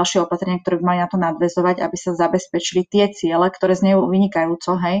všetky tie ďalšie opatrenia, ktoré by mali na to nadväzovať, aby sa zabezpečili tie ciele, ktoré znejú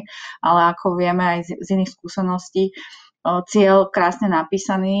vynikajúco, hej, ale ako vieme aj z iných skúseností, cieľ krásne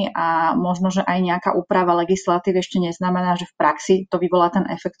napísaný a možno, že aj nejaká úprava legislatívy ešte neznamená, že v praxi to vyvolá ten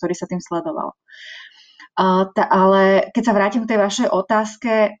efekt, ktorý sa tým sledoval. Ale keď sa vrátim k tej vašej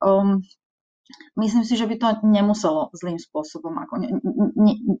otázke, myslím si, že by to nemuselo zlým spôsobom.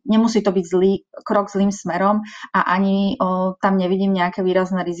 Nemusí to byť zlý krok zlým smerom a ani tam nevidím nejaké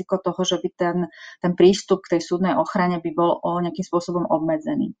výrazné riziko toho, že by ten prístup k tej súdnej ochrane by bol nejakým spôsobom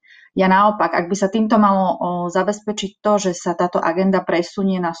obmedzený. Ja naopak, ak by sa týmto malo zabezpečiť to, že sa táto agenda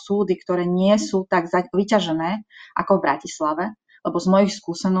presunie na súdy, ktoré nie sú tak vyťažené ako v Bratislave, lebo z mojich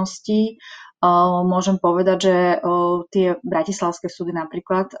skúseností môžem povedať, že tie bratislavské súdy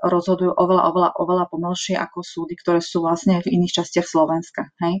napríklad rozhodujú oveľa pomalšie ako súdy, ktoré sú vlastne v iných častiach Slovenska.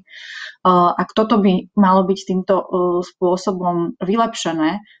 Hej? Ak toto by malo byť týmto spôsobom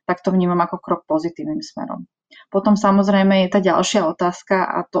vylepšené, tak to vnímam ako krok pozitívnym smerom. Potom samozrejme je tá ďalšia otázka,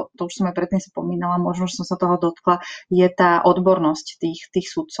 a to už som aj predtým spomínala, možno, že som sa toho dotkla, je tá odbornosť tých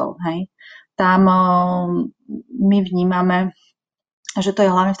sudcov. Hej? Tam my vnímame, že to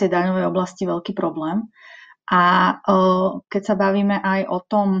je hlavne v tej daňovej oblasti veľký problém. A keď sa bavíme aj o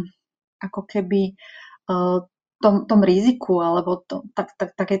tom, ako keby tom riziku, alebo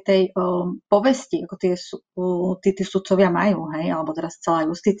takej tej povesti, ako tí sudcovia majú, hej, alebo teraz celá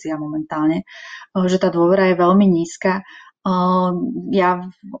justícia momentálne, že tá dôvera je veľmi nízka. Ja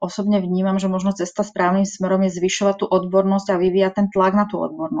osobne vnímam, že možno cesta správnym smerom je zvyšovať tú odbornosť a vyvíjať ten tlak na tú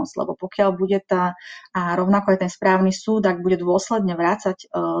odbornosť, lebo pokiaľ bude a rovnako aj ten správny súd, ak bude dôsledne vrácať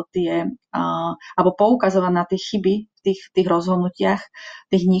alebo poukazovať na tie chyby v tých rozhodnutiach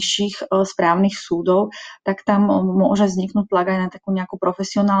tých nižších správnych súdov, tak tam môže vzniknúť tlak aj na takú nejakú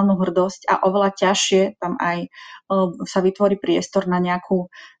profesionálnu hrdosť a oveľa ťažšie tam aj sa vytvorí priestor na nejakú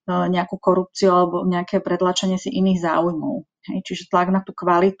korupciu alebo nejaké pretlačenie si iných záujmov. Hej, čiže tlak na tú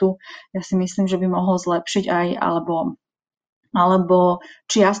kvalitu, ja si myslím, že by mohol zlepšiť aj alebo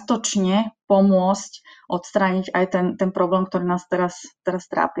čiastočne pomôcť odstrániť aj ten problém, ktorý nás teraz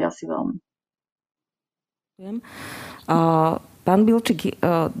trápi asi veľmi. Pán Bilčík,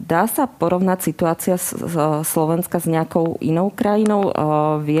 dá sa porovnať situácia Slovenska s nejakou inou krajinou?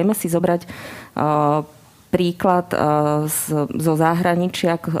 Vieme si zobrať príklad zo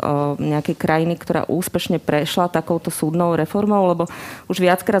zahraničia nejakej krajiny, ktorá úspešne prešla takouto súdnou reformou, lebo už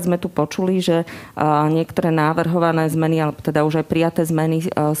viackrát sme tu počuli, že niektoré navrhované zmeny, alebo teda už aj prijaté zmeny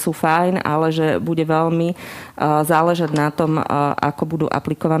sú fajn, ale že bude veľmi záležať na tom, ako budú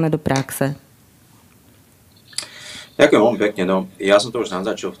aplikované do praxe. Ďakujem veľmi pekne. No, ja som to už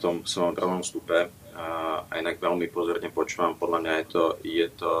naznačil v tom svojom prvom vstupe a inak veľmi pozorne počúvam. Podľa mňa je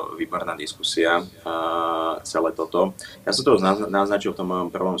to výborná diskusia, celé toto. Ja som to už naznačil v tom mojom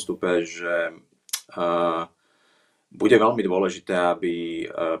prvom vstupe, že bude veľmi dôležité, aby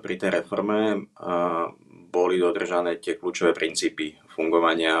pri tej reforme boli dodržané tie kľúčové princípy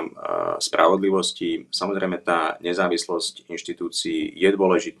fungovania spravodlivosti. Samozrejme, tá nezávislosť inštitúcií je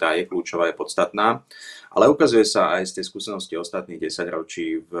dôležitá, je kľúčová, je podstatná, ale ukazuje sa aj z tej skúsenosti ostatných 10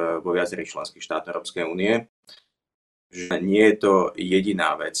 ročí vo viacerých členských štátoch Európskej únie, že nie je to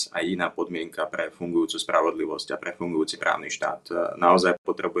jediná vec a jediná podmienka pre fungujúcu spravodlivosť a pre fungujúci právny štát. Naozaj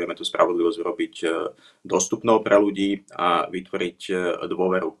potrebujeme tú spravodlivosť urobiť dostupnou pre ľudí a vytvoriť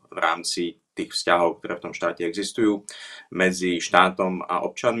dôveru v rámci tých vzťahov, ktoré v tom štáte existujú medzi štátom a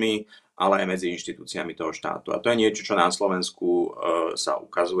občanmi, ale aj medzi inštitúciami toho štátu. A to je niečo, čo na Slovensku sa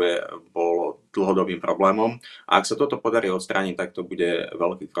ukazuje, bolo dlhodobým problémom. A ak sa toto podarí odstrániť, tak to bude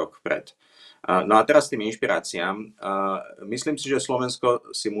veľký krok vpred. No a teraz tým inšpiráciám. Myslím si, že Slovensko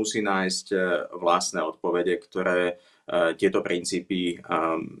si musí nájsť vlastné odpovede, ktoré tieto princípy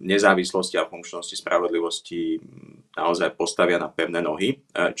nezávislosti a funkčnosti spravodlivosti naozaj postavia na pevné nohy.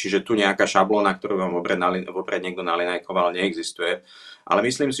 Čiže tu nejaká šablóna, ktorú vám vopred niekto nalinajkoval, neexistuje. Ale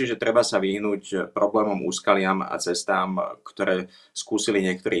myslím si, že treba sa vyhnúť problémom, úskaliam a cestám, ktoré skúsili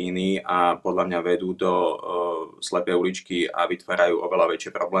niektorí iní a podľa mňa vedú do slepej uličky a vytvárajú oveľa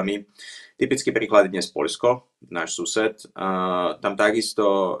väčšie problémy. Typický príklad je dnes Poľsko, náš sused. Tam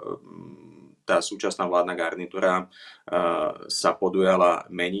takisto tá súčasná vládna garnitúra sa podujala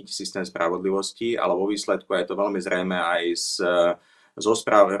meniť systém spravodlivosti, ale vo výsledku je to veľmi zrejme aj zo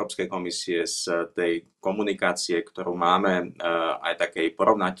správ Európskej komisie, z tej komunikácie, ktorú máme, aj takej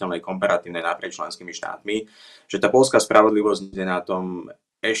porovnateľnej, komparatívnej naprieč členskými štátmi, že tá poľská spravodlivosť je na tom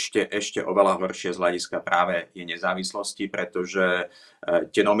ešte oveľa horšie z hľadiska práve jej nezávislosti, pretože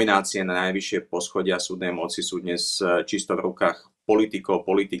tie nominácie na najvyššie poschodia súdnej moci sú dnes čisto v rukách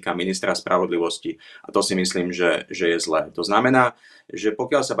politika, ministra spravodlivosti. A to si myslím, že je zlé. To znamená, že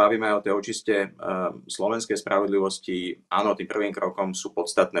pokiaľ sa bavíme o tej očiste slovenskej spravodlivosti, áno, tým prvým krokom sú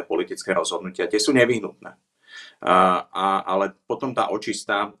podstatné politické rozhodnutia. Tie sú nevyhnutné. Ale potom tá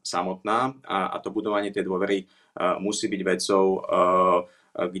očista samotná a to budovanie tej dôvery musí byť vecou,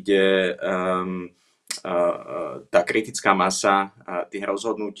 kde tá kritická masa tých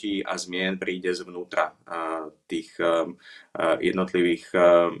rozhodnutí a zmien príde zvnútra tých jednotlivých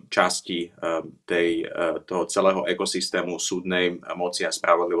častí toho celého ekosystému súdnej moci a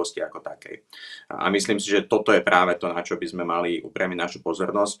spravodlivosti ako takej. A myslím si, že toto je práve to, na čo by sme mali upriamiť našu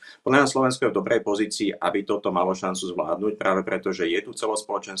pozornosť. Podľa mňa Slovensko je v dobrej pozícii, aby toto malo šancu zvládnuť, práve preto, že je tu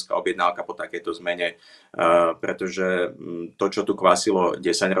celospoločenská objednávka po takejto zmene, pretože to, čo tu kvasilo 10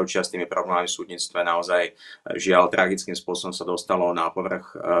 ročia s tými problémami v súdnictve, naozaj žiaľ tragickým spôsobom sa dostalo na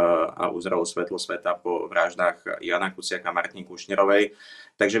povrch a uzrelo svetlo sveta po vraždách Jana Kuciaka a Martiny Kušnírovej.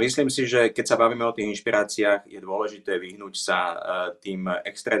 Takže myslím si, že keď sa bavíme o tých inšpiráciách, je dôležité vyhnúť sa tým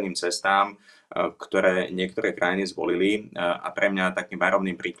extrémnym cestám, ktoré niektoré krajiny zvolili. A pre mňa takým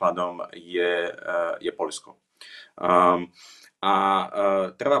varovným príkladom je Poľsko.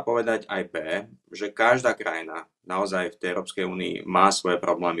 Treba povedať aj že každá krajina naozaj v tej Európskej únii má svoje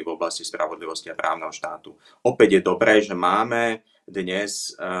problémy v oblasti spravodlivosti a právneho štátu. Opäť je dobré, že máme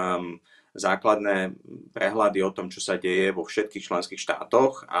dnes základné prehľady o tom, čo sa deje vo všetkých členských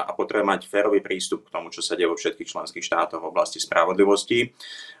štátoch a potrebujeme mať férový prístup k tomu, čo sa deje vo všetkých členských štátoch v oblasti spravodlivosti.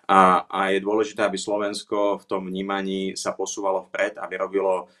 A je dôležité, aby Slovensko v tom vnímaní sa posúvalo vpred, aby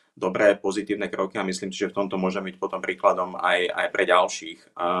robilo dobré, pozitívne kroky a myslím si, že v tomto môže byť potom príkladom aj pre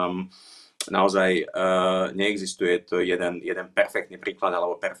ďalších. Naozaj neexistuje to jeden perfektný príklad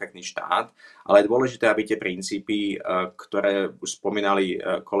alebo perfektný štát, ale je dôležité, aby tie princípy, ktoré už spomínali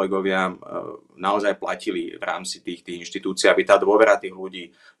kolegovia, naozaj platili v rámci tých inštitúcií, aby tá dôvera tých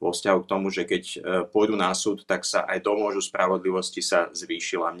ľudí vo vzťahu k tomu, že keď pôjdu na súd, tak sa aj domôžu spravodlivosti, sa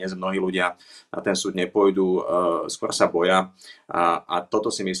zvýšila. Dnes mnohí ľudia na ten súd nepôjdu, skôr sa boja a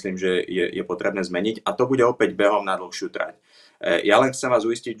toto si myslím, že je potrebné zmeniť a to bude opäť behom na dlhšiu trať. Ja len chcem vás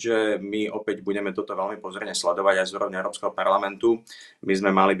uistiť, že my opäť budeme toto veľmi pozorne sledovať aj z úrovne Európskeho parlamentu. My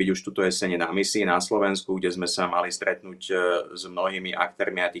sme mali byť už túto jesene na misii na Slovensku, kde sme sa mali stretnúť s mnohými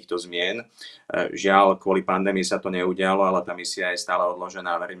aktérmi a týchto zmien. Žiaľ, kvôli pandémii sa to neudialo, ale tá misia je stále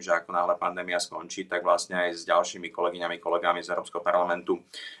odložená. Verím, že ako náhle pandémia skončí, tak vlastne aj s ďalšími kolegyňami, kolegami z Európskeho parlamentu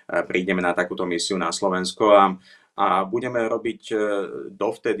prídeme na takúto misiu na Slovensko a budeme robiť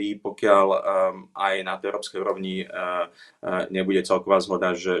dovtedy, pokiaľ aj na tej európskej úrovni nebude celková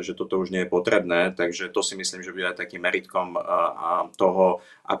zhoda, že toto už nie je potrebné. Takže to si myslím, že bude aj takým meritkom toho,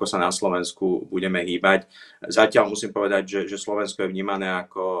 ako sa na Slovensku budeme hýbať. Zatiaľ musím povedať, že Slovensko je vnímané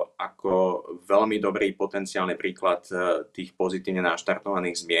ako veľmi dobrý potenciálny príklad tých pozitívne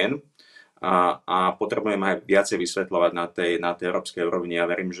naštartovaných zmien. A potrebujeme aj viacej vysvetľovať na tej európskej úrovni. Ja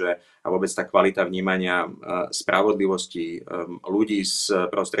verím, že a vôbec tá kvalita vnímania spravodlivosti ľudí z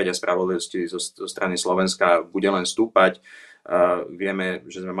prostredia spravodlivosti zo strany Slovenska bude len stúpať. Vieme,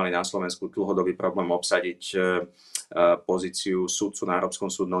 že sme mali na Slovensku dlhodobý problém obsadiť pozíciu sudcu na Európskom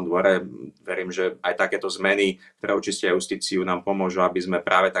súdnom dvore. Verím, že aj takéto zmeny, ktoré očistia justíciu, nám pomôžu, aby sme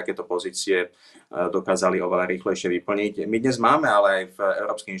práve takéto pozície dokázali oveľa rýchlejšie vyplniť. My dnes máme ale aj v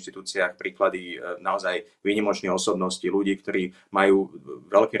európskych inštitúciách príklady naozaj výnimočných osobností, ľudí, ktorí majú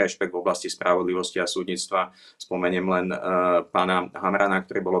veľký rešpekt v oblasti spravodlivosti a súdnictva. Spomeniem len pána Hamrana,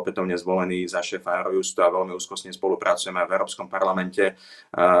 ktorý bol opätovne zvolený za šéfa Eurojustu a veľmi úzko s ním spolupracujeme aj v Európskom parlamente.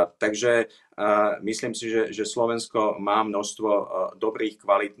 Takže myslím si, že Slovensko má množstvo dobrých,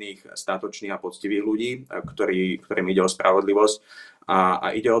 kvalitných, statočných a poctivých ľudí, ktorým ide o spravodlivosť.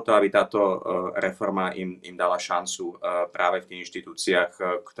 A ide o to, aby táto reforma im dala šancu práve v tých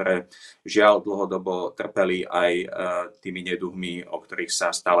inštitúciách, ktoré žiaľ dlhodobo trpeli aj tými neduhmi, o ktorých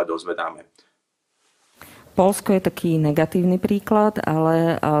sa stále dozvedáme. Poľsko je taký negatívny príklad,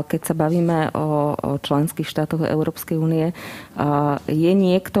 ale keď sa bavíme o členských štátoch Európskej únie, je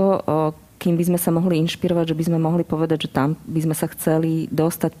niekto, kým by sme sa mohli inšpirovať, že by sme mohli povedať, že tam by sme sa chceli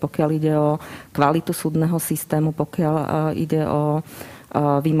dostať, pokiaľ ide o kvalitu súdneho systému, pokiaľ ide o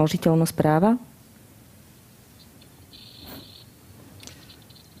vymožiteľnosť práva?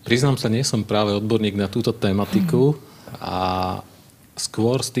 Priznám sa, nie som práve odborník na túto tematiku a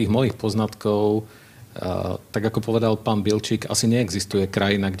skôr z tých mojich poznatkov, tak ako povedal pán Bilčík, asi neexistuje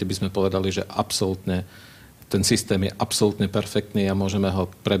krajina, kde by sme povedali, že absolútne ten systém je absolútne perfektný a môžeme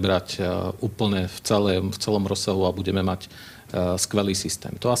ho prebrať úplne v celom rozsahu a budeme mať skvelý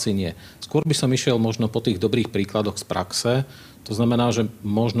systém. To asi nie. Skôr by som išiel možno po tých dobrých príkladoch z praxe. To znamená, že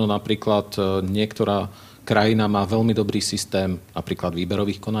možno napríklad niektorá krajina má veľmi dobrý systém napríklad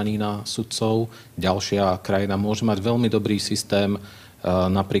výberových konaní na sudcov, ďalšia krajina môže mať veľmi dobrý systém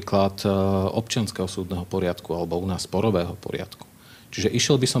napríklad občianskeho súdneho poriadku alebo u nás sporového poriadku. Čiže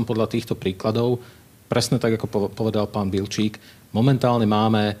išiel by som podľa týchto príkladov. Presne tak, ako povedal pán Bilčík, momentálne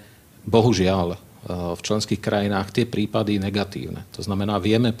máme, bohužiaľ, v členských krajinách tie prípady negatívne. To znamená,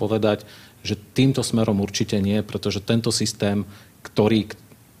 vieme povedať, že týmto smerom určite nie, pretože tento systém,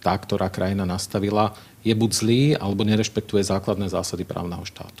 ktorá krajina nastavila, je buď zlý, alebo nerešpektuje základné zásady právneho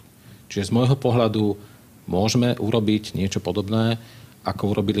štátu. Čiže z môjho pohľadu môžeme urobiť niečo podobné,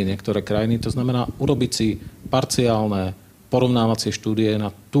 ako urobili niektoré krajiny. To znamená, urobiť si parciálne porovnávacie štúdie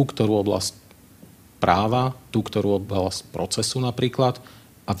na tú, ktorú oblasť práva, tú, ktorú oblasť procesu napríklad,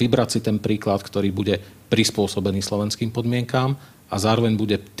 a vybrať si ten príklad, ktorý bude prispôsobený slovenským podmienkám a zároveň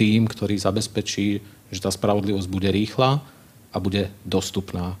bude tým, ktorý zabezpečí, že tá spravodlivosť bude rýchla a bude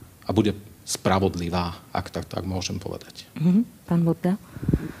dostupná a bude spravodlivá, ak tak môžem povedať. Pán Burda?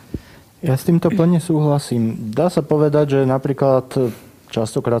 Ja s týmto plne súhlasím. Dá sa povedať, že napríklad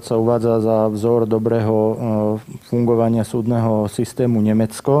častokrát sa uvádza za vzor dobrého fungovania súdneho systému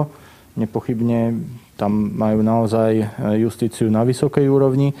Nemecko. Nepochybne tam majú naozaj justíciu na vysokej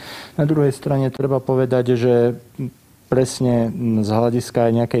úrovni. Na druhej strane treba povedať, že presne z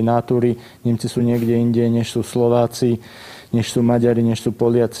hľadiska aj nejakej natúry Nemci sú niekde inde, než sú Slováci, než sú Maďari, než sú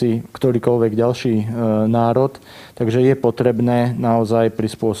Poliaci, ktorýkoľvek ďalší národ. Takže je potrebné naozaj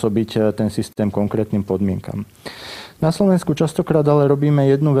prispôsobiť ten systém konkrétnym podmienkam. Na Slovensku častokrát ale robíme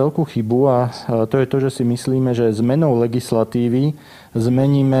jednu veľkú chybu a to je to, že si myslíme, že zmenou legislatívy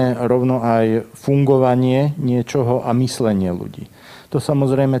zmeníme rovno aj fungovanie niečoho a myslenie ľudí. To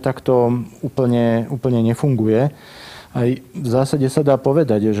samozrejme takto úplne nefunguje. Aj v zásade sa dá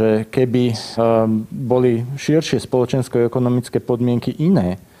povedať, že keby boli širšie spoločensko-ekonomické podmienky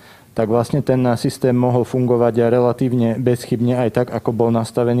iné, tak vlastne ten systém mohol fungovať aj relatívne bezchybne aj tak, ako bol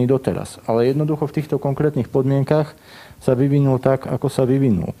nastavený doteraz. Ale jednoducho v týchto konkrétnych podmienkach sa vyvinul tak, ako sa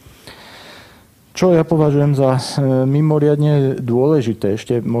vyvinul. Čo ja považujem za mimoriadne dôležité,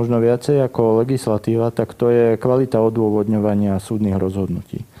 ešte možno viacej ako legislatíva, tak to je kvalita odôvodňovania súdnych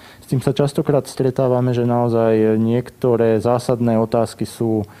rozhodnutí. S tým sa častokrát stretávame, že naozaj niektoré zásadné otázky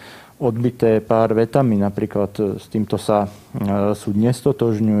sú odbité pár vetami, napríklad s týmto sa súd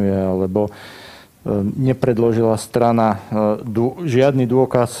nestotožňuje, alebo nepredložila strana žiadny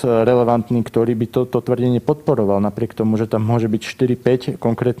dôkaz relevantný, ktorý by toto tvrdenie podporoval, napriek tomu, že tam môže byť 4-5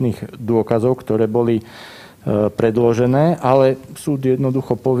 konkrétnych dôkazov, ktoré boli predložené, ale súd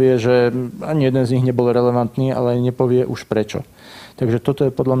jednoducho povie, že ani jeden z nich nebol relevantný, ale nepovie už prečo. Takže toto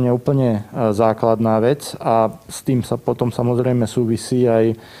je podľa mňa úplne základná vec a s tým sa potom samozrejme súvisí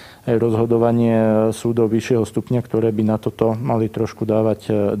aj rozhodovanie súdov vyššieho stupňa, ktoré by na toto mali trošku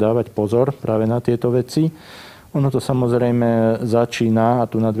dávať pozor práve na tieto veci. Ono to samozrejme začína, a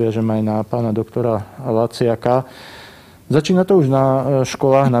tu nadviažem aj na pána doktora Laciaka, začína to už na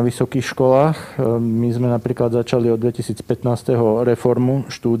školách, na vysokých školách. My sme napríklad začali od 2015.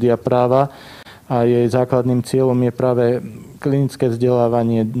 reformu štúdia práva a jej základným cieľom je práve klinické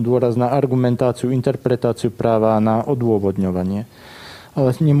vzdelávanie, dôraz na argumentáciu, interpretáciu práva a na odôvodňovanie.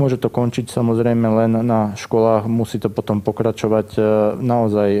 Ale nemôže to končiť samozrejme len na školách, musí to potom pokračovať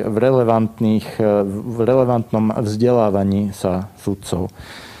naozaj v relevantnom vzdelávaní sa sudcov.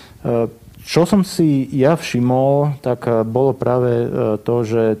 Čo som si ja všimol, tak bolo práve to,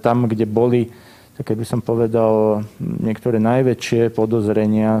 že tam, kde boli, tak keby som povedal, niektoré najväčšie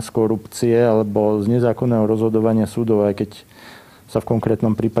podozrenia z korupcie alebo z nezákonného rozhodovania súdov, aj keď sa v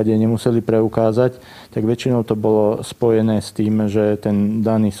konkrétnom prípade nemuseli preukázať, tak väčšinou to bolo spojené s tým, že ten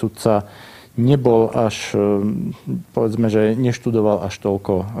daný sudca nebol až, povedzme, že neštudoval až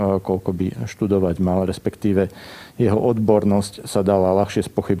toľko, koľko by študovať mal, respektíve jeho odbornosť sa dala ľahšie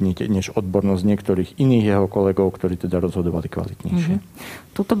spochybniť než odbornosť niektorých iných jeho kolegov, ktorí teda rozhodovali kvalitnejšie.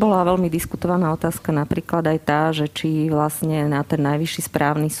 Tuto bola veľmi diskutovaná otázka napríklad aj tá, že či vlastne na ten najvyšší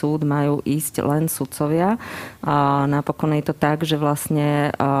správny súd majú ísť len sudcovia. A napokon je to tak, že vlastne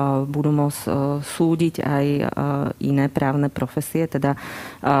budú môcť súdiť aj iné právne profesie, teda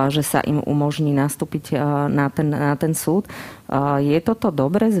že sa im umožní nastúpiť na ten súd. Je toto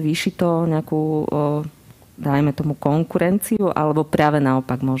dobre? Zvýši to nejakú, dajme tomu, konkurenciu, alebo práve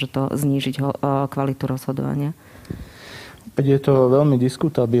naopak môže to znížiť kvalitu rozhodovania? Opäť je to veľmi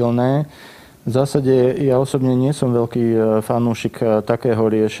diskutabilné. V zásade ja osobne nie som veľký fanúšik takého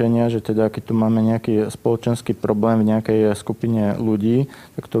riešenia, že teda keď tu máme nejaký spoločenský problém v nejakej skupine ľudí,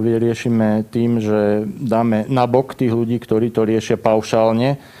 tak to vyriešime tým, že dáme nabok tých ľudí, ktorí to riešia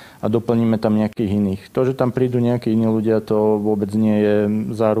paušálne a doplníme tam nejakých iných. To, že tam prídu nejakí iní ľudia, to vôbec nie je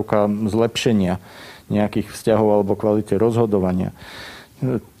záruka zlepšenia nejakých vzťahov alebo kvality rozhodovania.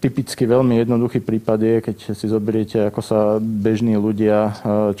 Typicky veľmi jednoduchý prípad je, keď si zoberiete, ako sa bežní ľudia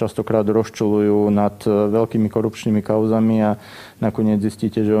častokrát rozčuľujú nad veľkými korupčnými kauzami a nakoniec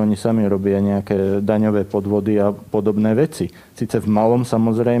zistíte, že oni sami robia nejaké daňové podvody a podobné veci. Sice v malom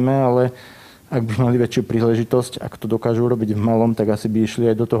samozrejme, ale ak by mali väčšiu príležitosť, ak to dokážu robiť v malom, tak asi by išli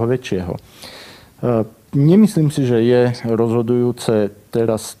aj do toho väčšieho. Nemyslím si, že je rozhodujúce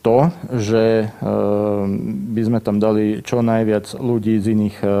teraz to, že by sme tam dali čo najviac ľudí z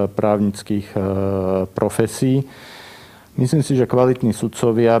iných právnických profesí. Myslím si, že kvalitní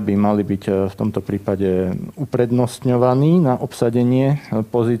sudcovia by mali byť v tomto prípade uprednostňovaní na obsadenie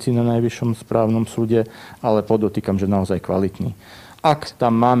pozícií na Najvyššom správnom súde, ale podotýkam, že naozaj kvalitní. Ak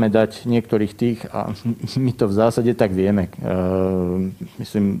tam máme dať niektorých tých, a my to v zásade tak vieme,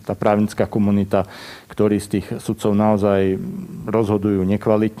 myslím, tá právnická komunita, ktorí z tých sudcov naozaj rozhodujú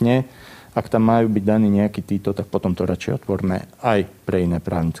nekvalitne, ak tam majú byť daní nejakí títo, tak potom to radšej otvorme aj pre iné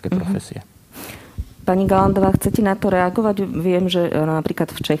právnické profesie. Pani Galandová, chcete na to reagovať? Viem, že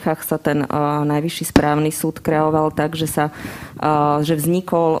napríklad v Čechách sa ten najvyšší správny súd kreoval tak, že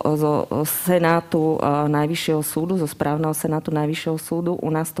vznikol zo Senátu Najvyššieho súdu, zo správneho Senátu Najvyššieho súdu. U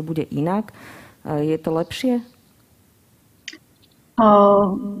nás to bude inak. Je to lepšie?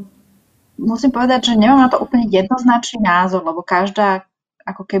 Musím povedať, že nemám na to úplne jednoznačný názor, lebo každá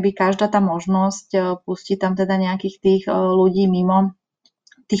tá možnosť pustiť tam teda nejakých tých ľudí mimo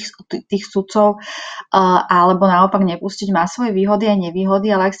tých sudcov, alebo naopak nepustiť, má svoje výhody a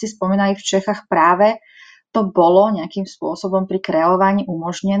nevýhody, ale ak ste spomínali, v Čechách práve to bolo nejakým spôsobom pri kreovaní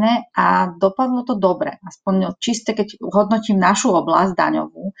umožnené a dopadlo to dobre. Aspoň čiste, keď hodnotím našu oblasť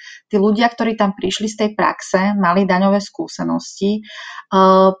daňovú, tí ľudia, ktorí tam prišli z tej praxe, mali daňové skúsenosti,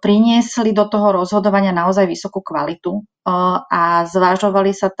 priniesli do toho rozhodovania naozaj vysokú kvalitu a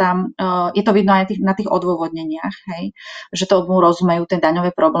zvažovali sa tam, je to vidno aj na tých odôvodneniach, hej, že to rozumejú tej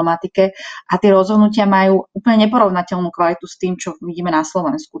daňovej problematike a tie rozhodnutia majú úplne neporovnateľnú kvalitu s tým, čo vidíme na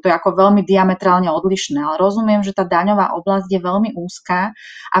Slovensku. To je ako veľmi diametrálne odlišné, ale rozumiem, že tá daňová oblasť je veľmi úzká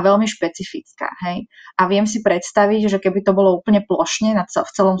a veľmi špecifická, hej. A viem si predstaviť, že keby to bolo úplne plošne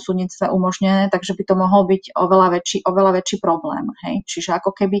v celom súdnictve umožnené, takže by to mohol byť oveľa väčší problém, hej. Čiže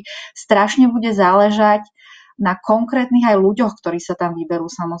ako keby strašne bude záležať na konkrétnych aj ľuďoch, ktorí sa tam vyberú,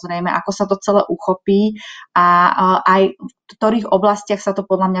 samozrejme, ako sa to celé uchopí a aj v ktorých oblastiach sa to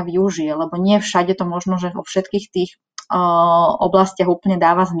podľa mňa využije, lebo nie všade to možno, že vo všetkých tých oblastiach úplne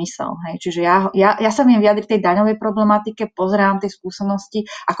dáva zmysel. Hej. Čiže ja sa viem vyjadriť tej daňovej problematike, pozerám tie skúsenosti,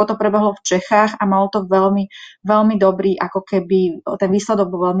 ako to prebehlo v Čechách a malo to veľmi, veľmi dobrý, ako keby ten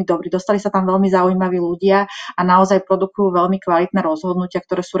výsledok bol veľmi dobrý. Dostali sa tam veľmi zaujímaví ľudia a naozaj produkujú veľmi kvalitné rozhodnutia,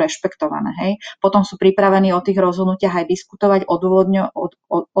 ktoré sú rešpektované. Hej. Potom sú pripravení o tých rozhodnutiach aj diskutovať,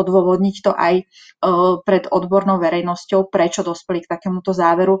 odôvodniť to aj pred odbornou verejnosťou, prečo dospeli k takémuto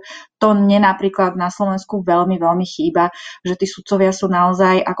záveru. To mne napríklad na Slovensku veľmi, veľmi chýba, že tí sudcovia sú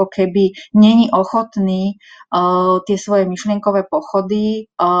naozaj ako keby není ochotní tie svoje myšlienkové pochody.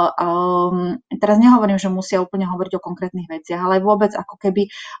 Teraz nehovorím, že musia úplne hovoriť o konkrétnych veciach, ale vôbec ako keby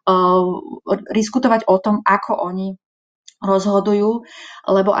diskutovať o tom, ako oni rozhodujú,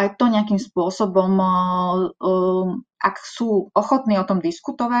 lebo aj to nejakým spôsobom, ak sú ochotní o tom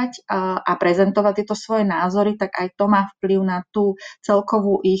diskutovať a prezentovať tieto svoje názory, tak aj to má vplyv na tú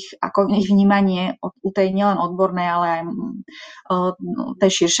celkovú ich vnímanie u tej nielen odbornej, ale aj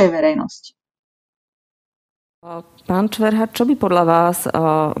tej širšej verejnosti. Pán Čverha, čo by podľa vás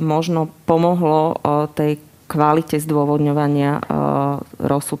možno pomohlo tej kvalite zdôvodňovania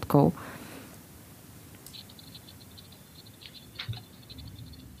rozsudkov?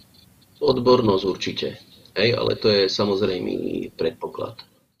 Odbornosť určite, ale to je samozrejmý predpoklad.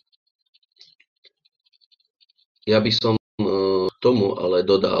 Ja by som k tomu ale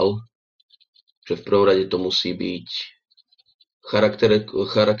dodal, že v prvom rade to musí byť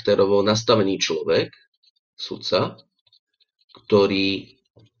charakterovo nastavený človek, sudca, ktorý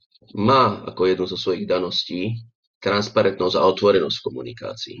má ako jednu zo svojich daností transparentnosť a otvorenosť v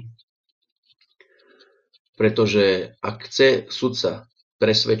komunikácii. Pretože ak chce sudca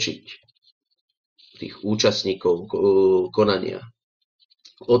presvedčiť tých účastníkov konania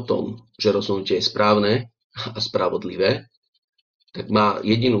o tom, že rozhodnutie je správne a spravodlivé, tak má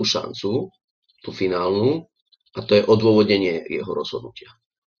jedinú šancu, tú finálnu, a to je odôvodnenie jeho rozhodnutia.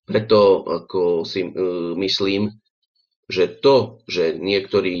 Preto ako si myslím, že to, že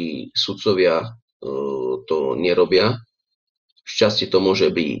niektorí sudcovia to nerobia, šťastie to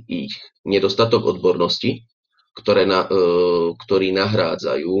môže byť ich nedostatok odbornosti, ktorí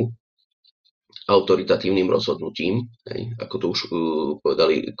nahrádzajú autoritatívnym rozhodnutím, ako to už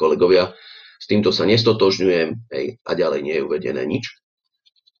povedali kolegovia, s týmto sa nestotožňujem a ďalej nie je uvedené nič.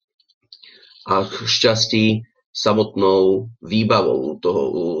 A šťastí samotnou výbavou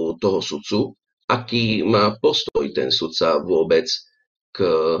toho sudcu, aký má postoj ten sudca vôbec k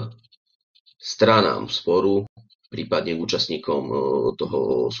stranám sporu, prípadne k účastníkom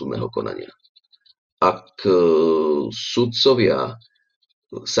toho súdneho konania. Ak sudcovia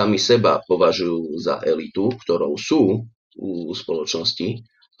sami seba považujú za elitu, ktorou sú v spoločnosti,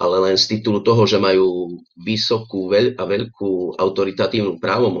 ale len z titulu toho, že majú vysokú a veľkú autoritatívnu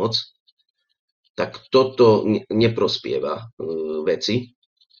právomoc, tak toto neprospieva veci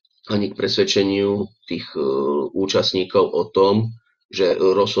ani k presvedčeniu tých účastníkov o tom, že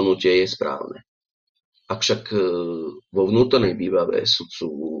rozhodnutie je správne. Ak však vo vnútornej výbave sudcu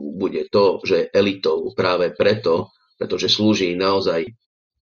bude to, že elitou práve pretože slúži naozaj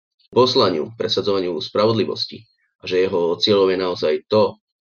poslaniu, presadzovaniu spravodlivosti a že jeho cieľom je naozaj to,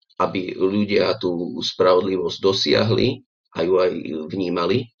 aby ľudia tú spravodlivosť dosiahli a ju aj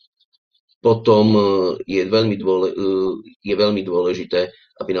vnímali, potom je veľmi dôležité,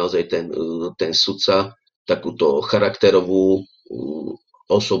 aby naozaj ten sudca takúto charakterovú,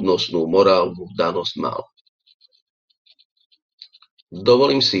 osobnostnú, morálnu danosť mal.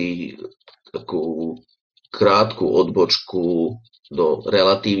 Dovolím si takú krátku odbočku do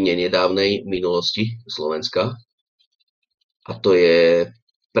relatívne nedávnej minulosti Slovenska. A to je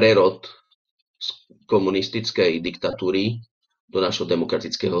prerod z komunistickej diktatúry do našho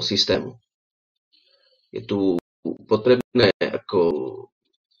demokratického systému. Je tu potrebné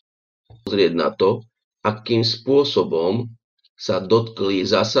pozrieť na to, akým spôsobom sa dotkli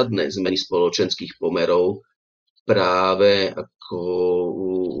zásadné zmeny spoločenských pomerov práve ako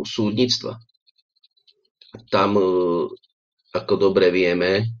súdnictva. Tam, ako dobre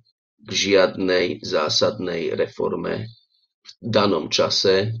vieme, k žiadnej zásadnej reforme v danom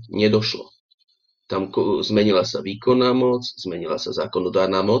čase nedošlo. Tam zmenila sa výkonná moc, zmenila sa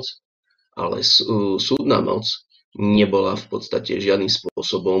zákonodárna moc, ale súdna moc nebola v podstate žiadnym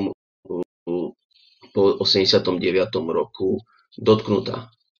spôsobom po 89. roku dotknutá.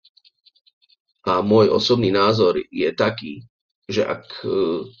 A môj osobný názor je taký, že ak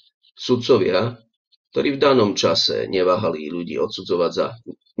sudcovia, ktorí v danom čase neváhali ľudí odsudzovať za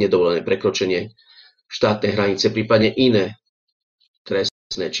nedovolené prekročenie štátnej hranice, prípadne iné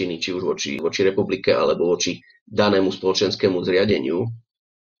trestné činy, či už voči republike alebo voči danému spoločenskému zriadeniu,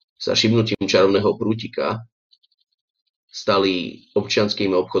 sa šibnutím čarovného prútika stali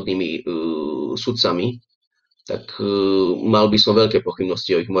občianskými obchodnými sudcami, tak mal by som veľké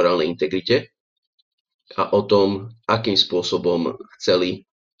pochybnosti o ich morálnej integrite a o tom, akým spôsobom chceli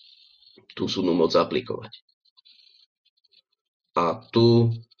tú súdnu moc aplikovať. A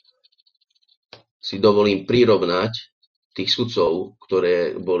tu si dovolím prirovnať tých sudcov,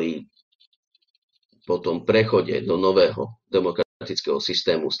 ktoré boli po tom prechode do nového demokratického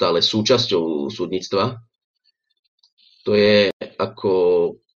systému stále súčasťou súdnictva. To je ako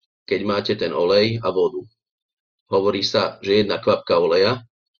keď máte ten olej a vodu. Hovorí sa, že jedna kvapka oleja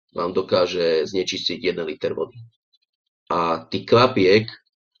vám dokáže znečistiť 1 liter vody. A tých kvapiek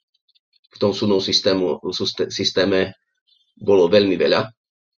v tom súdnom systéme bolo veľmi veľa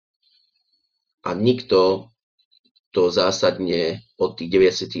a nikto to zásadne od tých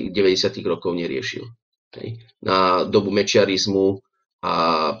 90. rokov neriešil. Na dobu mečiarizmu a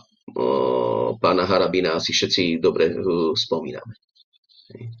pána Harabina si všetci dobre spomíname.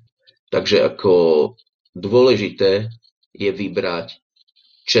 Takže ako dôležité je vybrať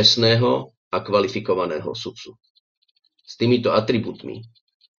čestného a kvalifikovaného sudcu. S týmito atribútmi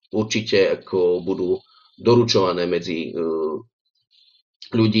určite ako budú doručované medzi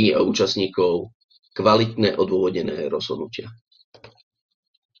ľudí a účastníkov kvalitné odôvodnené rozhodnutia.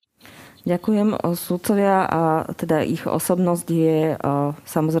 Ďakujem. Sudcovia a teda ich osobnosť je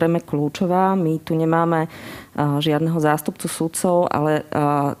samozrejme kľúčová. My tu nemáme žiadneho zástupcu sudcov, ale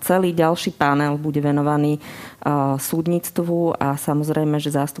celý ďalší panel bude venovaný súdnictvu a samozrejme, že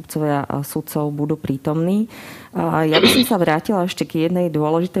zástupcovia sudcov budú prítomní. Ja by som sa vrátila ešte k jednej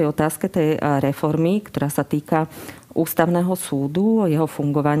dôležitej otázke tej reformy, ktorá sa týka ústavného súdu, jeho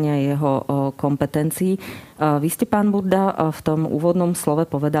fungovania, jeho kompetencií. Vy ste, pán Burda, v tom úvodnom slove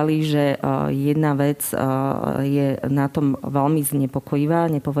povedali, že jedna vec je na tom veľmi znepokojivá.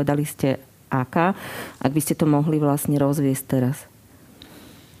 Nepovedali ste aká. Ak by ste to mohli vlastne rozviesť teraz.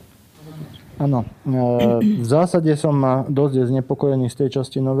 Áno. V zásade som dosť znepokojený z tej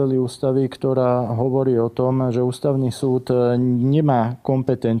časti novely ústavy, ktorá hovorí o tom, že ústavný súd nemá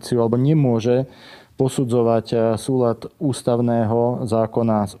kompetenciu alebo nemôže posudzovať súlad ústavného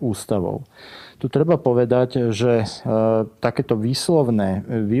zákona s ústavou. Tu treba povedať, že takéto výslovné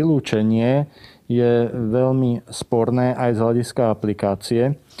vylúčenie je veľmi sporné aj z hľadiska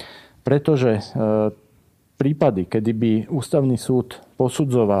aplikácie, pretože prípady, kedy by ústavný súd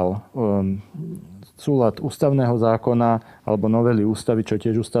posudzoval súlad ústavného zákona alebo novely ústavy, čo je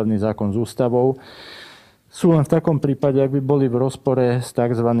tiež ústavný zákon s ústavou, sú len v takom prípade, ak by boli v rozpore s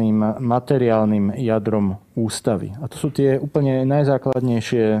tzv. Materiálnym jadrom ústavy. A to sú tie úplne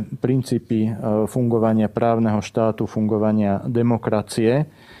najzákladnejšie princípy fungovania právneho štátu, fungovania demokracie.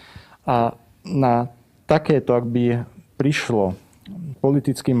 A na takéto, ak by prišlo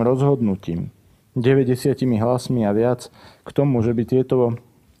politickým rozhodnutím 90 hlasmi a viac k tomu, že by tieto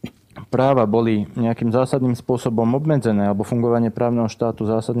práva boli nejakým zásadným spôsobom obmedzené alebo fungovanie právneho štátu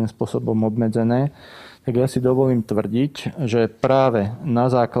zásadným spôsobom obmedzené, tak ja si dovolím tvrdiť, že práve na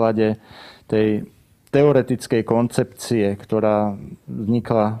základe tej teoretickej koncepcie, ktorá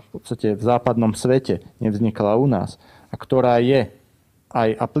vznikla v podstate v západnom svete, nevznikla u nás, a ktorá je aj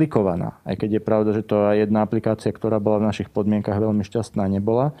aplikovaná, aj keď je pravda, že to aj jedna aplikácia, ktorá bola v našich podmienkach veľmi šťastná,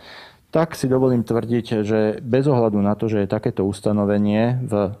 nebola, tak si dovolím tvrdiť, že bez ohľadu na to, že je takéto ustanovenie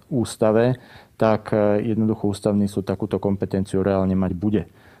v ústave, tak jednoducho ústavný súd takúto kompetenciu reálne mať bude.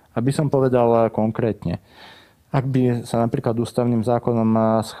 Aby som povedal konkrétne, ak by sa napríklad ústavným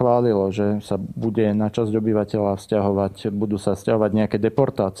zákonom schválilo, že sa bude na časť obyvateľa budú sa vzťahovať nejaké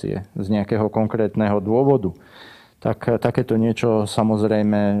deportácie z nejakého konkrétneho dôvodu, tak takéto niečo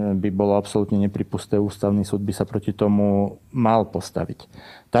samozrejme by bolo absolútne nepripustné. Ústavný súd by sa proti tomu mal postaviť.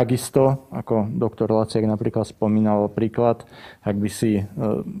 Takisto, ako doktor Laciak napríklad spomínal príklad, ak by si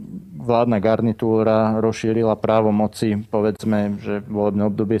vládna garnitúra rozšírila právomoci, povedzme, že volebné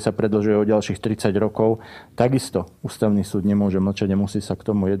obdobie sa predĺžuje o ďalších 30 rokov, takisto ústavný súd nemôže mlčať a musí sa k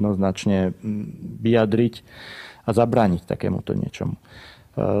tomu jednoznačne vyjadriť a zabrániť takémuto niečomu.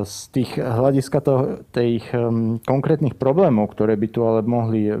 Z tých hľadiska tých konkrétnych problémov, ktoré by tu ale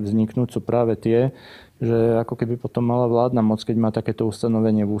mohli vzniknúť, sú práve tie, že ako keby potom mala vládna moc, keď má takéto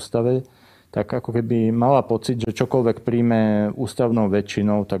ustanovenie v ústave, tak ako keby mala pocit, že čokoľvek príjme ústavnou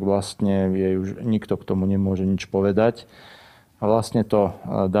väčšinou, tak vlastne jej už nikto k tomu nemôže nič povedať. A vlastne to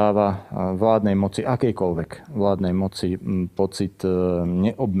dáva vládnej moci, akejkoľvek vládnej moci, pocit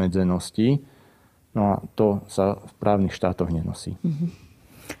neobmedzenosti. No a to sa v právnych štátoch nenosí. Mm-hmm.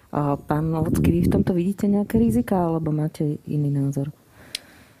 Pán Novotský, vy v tomto vidíte nejaké rizika, alebo máte iný názor?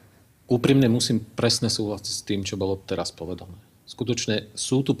 Úprimne musím presne súhlasiť s tým, čo bolo teraz povedané. Skutočne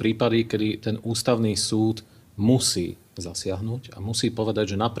sú tu prípady, kedy ten ústavný súd musí zasiahnuť a musí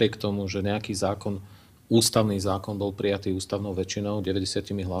povedať, že napriek tomu, že nejaký ústavný zákon bol prijatý ústavnou väčšinou, 90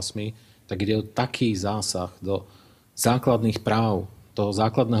 hlasmi, tak ide o taký zásah do základných práv, toho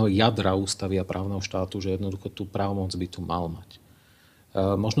základného jadra ústavy a právneho štátu, že jednoducho tú právomoc by tu mal mať.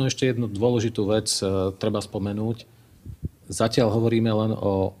 Možno ešte jednu dôležitú vec treba spomenúť. Zatiaľ hovoríme len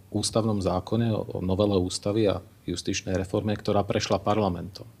o ústavnom zákone, o novele ústavy a justičnej reforme, ktorá prešla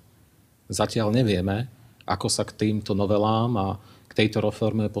parlamentom. Zatiaľ nevieme, ako sa k týmto novelám a k tejto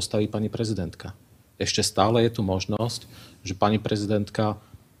reforme postaví pani prezidentka. Ešte stále je tu možnosť, že pani prezidentka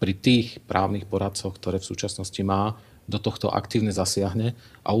pri tých právnych poradcoch, ktoré v súčasnosti má, do tohto aktívne zasiahne.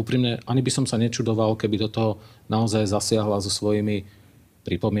 A úprimne, ani by som sa nečudoval, keby do toho naozaj zasiahla so svojimi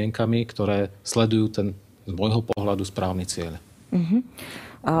pripomienkami, ktoré sledujú ten z môjho pohľadu správny cieľ.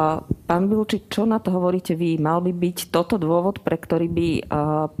 Pán Bilčík, čo na to hovoríte vy? Mal by byť toto dôvod, pre ktorý by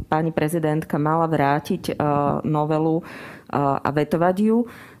pani prezidentka mala vrátiť novelu a vetovať ju?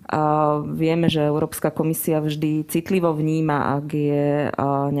 Vieme, že Európska komisia vždy citlivo vníma, ak je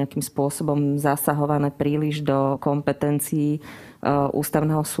nejakým spôsobom zasahované príliš do kompetencií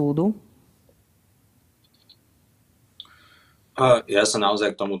ústavného súdu. Ja sa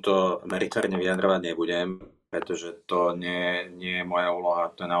naozaj k tomuto meritorne vyjadrovať nebudem, pretože to nie je moja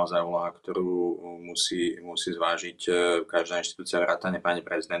úloha, to je naozaj úloha, ktorú musí zvážiť každá inštitúcia vrátane pani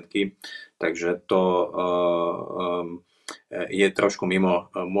prezidentky. Takže to je trošku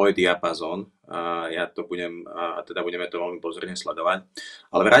mimo môj diapazón. Ja to budem, a teda budeme to veľmi pozorne sledovať.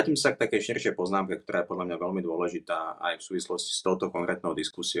 Ale vrátim sa k takej širšej poznámke, ktorá je podľa mňa veľmi dôležitá aj v súvislosti s touto konkrétnou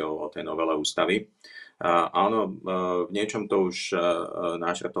diskusiou o tej novele ústavy. Áno, v niečom to už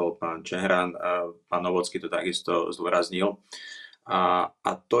načrtol pán Čehran, pán Novotský to takisto zdôraznil.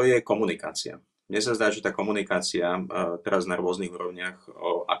 A to je komunikácia. Mne sa zdá, že tá komunikácia teraz na rôznych úrovniach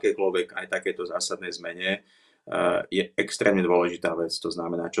o akejkoľvek aj takéto zásadnej zmene je extrémne dôležitá vec. To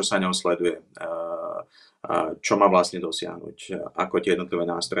znamená, čo sa ňou sleduje, čo má vlastne dosiahnuť, ako tie jednotlivé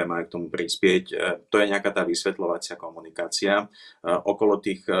nástroje majú k tomu prispieť. To je nejaká tá vysvetľovacia komunikácia okolo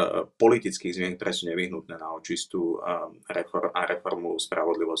tých politických zmien, ktoré sú nevyhnutné na očistú reformu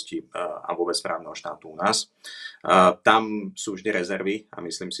spravodlivosti a vôbec právneho štátu u nás. Tam sú vždy rezervy a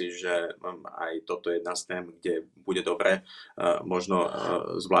myslím si, že aj toto je jedna z tém, kde bude dobre možno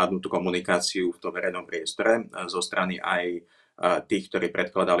zvládnuť tú komunikáciu v tom verejnom priestore zo strany aj tých, ktorí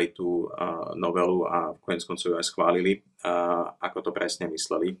predkladali tú novelu a koniec koncov ju aj schválili, ako to presne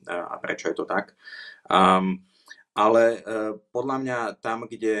mysleli a prečo je to tak. Ale podľa mňa tam,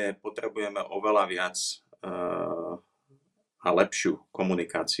 kde potrebujeme oveľa viac a lepšiu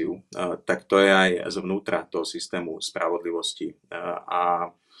komunikáciu, tak to je aj zvnútra toho systému spravodlivosti a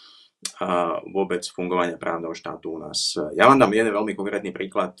vôbec fungovania právneho štátu u nás. Ja vám dám jeden veľmi konkrétny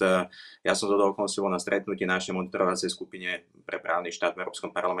príklad. Ja som zhodou okolností bol na stretnutí našej monitorovacej skupine pre právny štát v Európskom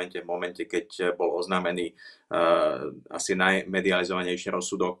parlamente v momente, keď bol oznámený asi najmedializovanejší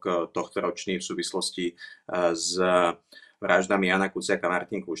rozsudok tohto ročný v súvislosti s vraždami Jana Kuciaka a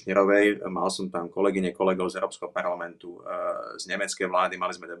Martiny Kušnírovej. Mal som tam kolegyne, kolegov z Európskeho parlamentu, z nemeckej vlády,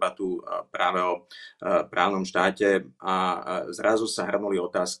 mali sme debatu práve o právnom štáte a zrazu sa hrnuli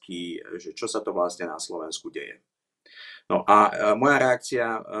otázky, že čo sa to vlastne na Slovensku deje. No a moja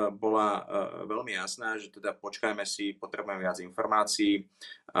reakcia bola veľmi jasná, že teda počkajme si, potrebujeme viac informácií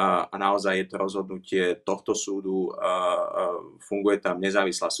a naozaj je to rozhodnutie tohto súdu, funguje tam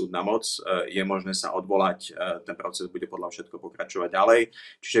nezávislá súdna moc, je možné sa odvolať, ten proces bude podľa všetko pokračovať ďalej.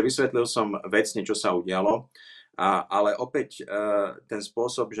 Čiže vysvetlil som vecne, čo sa udialo. Ale opäť ten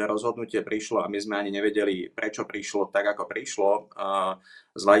spôsob, že rozhodnutie prišlo a my sme ani nevedeli, prečo prišlo tak, ako prišlo,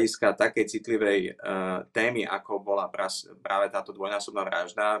 z hľadiska takej citlivej témy, ako bola práve táto dvojnásobná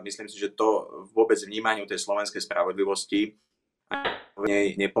vražda, myslím si, že to vôbec vnímaniu tej slovenskej spravodlivosti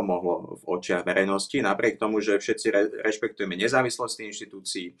nej nepomohlo v očiach verejnosti, napriek tomu, že všetci rešpektujeme nezávislosť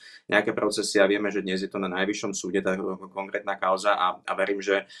inštitúcií, nejaké procesy a vieme, že dnes je to na najvyššom súde, tá konkrétna kauza a verím,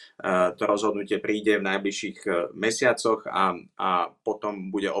 že to rozhodnutie príde v najbližších mesiacoch a potom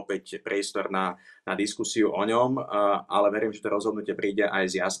bude opäť priestor na diskusiu o ňom, ale verím, že to rozhodnutie príde aj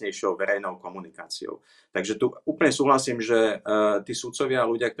s jasnejšou verejnou komunikáciou. Takže tu úplne súhlasím, že tí sudcovia a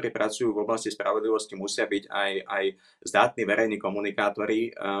ľudia, ktorí pracujú v oblasti spravodlivosti, musia byť aj zdatní verejní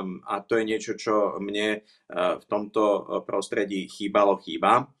komunikátori a to je niečo, čo mne v tomto prostredí chýba.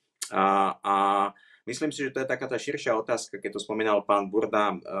 A myslím si, že to je taká tá širšia otázka, keď to spomínal pán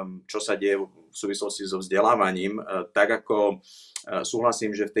Burda, čo sa deje v súvislosti so vzdelávaním, tak ako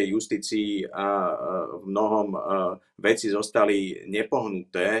súhlasím, že v tej justícii v mnohom veci zostali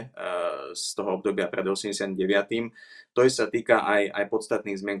nepohnuté z toho obdobia pred 89. To sa týka aj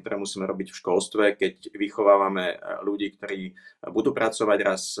podstatných zmien, ktoré musíme robiť v školstve, keď vychovávame ľudí, ktorí budú pracovať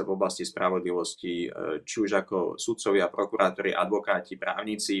raz v oblasti spravodlivosti, či už ako sudcovia, prokurátori, advokáti,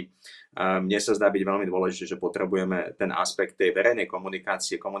 právnici. Mne sa zdá byť veľmi dôležité, že potrebujeme ten aspekt tej verejnej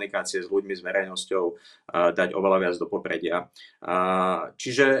komunikácie s ľuďmi, s verejnosťou dať oveľa viac do popredia.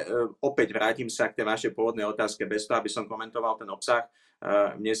 Čiže opäť vrátim sa k tej vašej pôvodnej otázke bez toho, aby som komentoval ten obsah.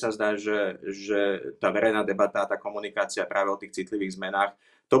 mne sa zdá, že tá verejná debata, tá komunikácia práve o tých citlivých zmenách,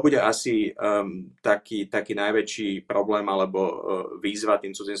 to bude asi taký najväčší problém alebo výzva,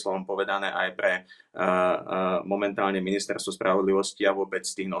 tým cudzým slovom povedané, aj pre momentálne Ministerstvo spravodlivosti a vôbec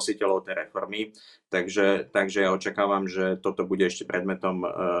tých nositeľov tej reformy. Takže ja očakávam, že toto bude ešte predmetom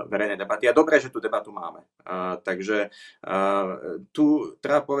verejnej debaty. A dobré, že tú debatu máme. Takže tu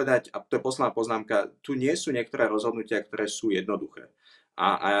treba povedať, a to je posledná poznámka, tu nie sú niektoré rozhodnutia, ktoré sú jednoduché.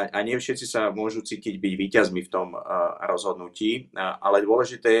 A nie všetci sa môžu cítiť byť víťazmi v tom rozhodnutí, ale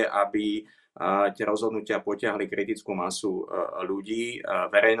dôležité je, aby tie rozhodnutia potiahli kritickú masu ľudí,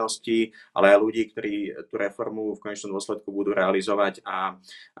 verejnosti, ale aj ľudí, ktorí tú reformu v konečnom dôsledku budú realizovať a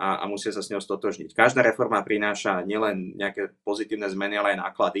musia sa s ňou stotožniť. Každá reforma prináša nielen nejaké pozitívne zmeny, ale aj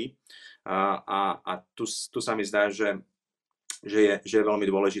náklady. A tu sa mi zdá, že je veľmi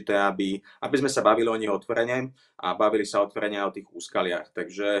dôležité, aby sme sa bavili o nich otvorene a bavili sa otvorene o tých úskaliach.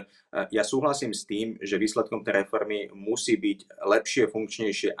 Takže ja súhlasím s tým, že výsledkom tej reformy musí byť lepšie,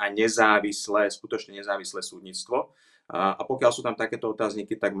 funkčnejšie a nezávislé, skutočne nezávislé súdnictvo. A pokiaľ sú tam takéto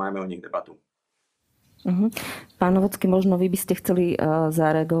otázniky, tak máme o nich debatu. Pán Novotský, možno vy by ste chceli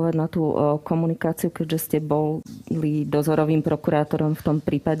zareagovať na tú komunikáciu, keďže ste boli dozorovým prokurátorom v tom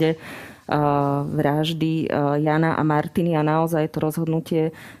prípade vraždy Jana a Martiny a naozaj to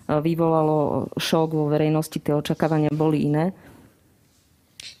rozhodnutie vyvolalo šok vo verejnosti, tie očakávania boli iné.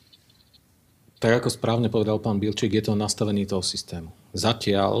 Tak ako správne povedal pán Bilčík, je to nastavenie toho systému.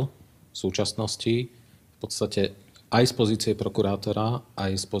 Zatiaľ v súčasnosti v podstate aj z pozície prokurátora,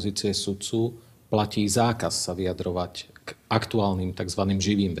 aj z pozície sudcu platí zákaz sa vyjadrovať k aktuálnym tzv.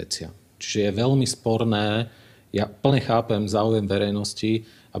 Živým veciam. Čiže je veľmi sporné, ja plne chápem záujem verejnosti,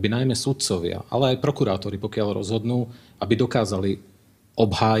 aby najmä sudcovia, ale aj prokurátori, pokiaľ rozhodnú, aby dokázali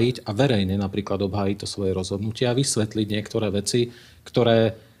obhájiť a verejne napríklad obhájiť to svoje rozhodnutie a vysvetliť niektoré veci,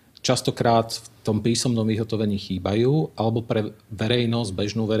 ktoré častokrát v tom písomnom vyhotovení chýbajú alebo pre verejnosť,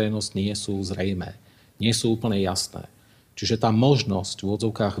 bežnú verejnosť nie sú zrejmé, nie sú úplne jasné. Čiže tá možnosť v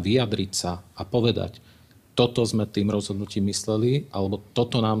odzvukách vyjadriť sa a povedať, toto sme tým rozhodnutím mysleli, alebo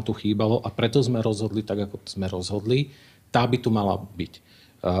toto nám tu chýbalo a preto sme rozhodli tak, ako sme rozhodli, tá by tu mala byť.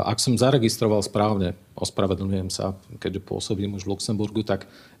 Ak som zaregistroval správne, ospravedlňujem sa, keďže pôsobím už v Luxemburgu, tak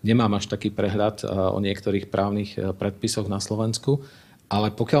nemám až taký prehľad o niektorých právnych predpisoch na Slovensku,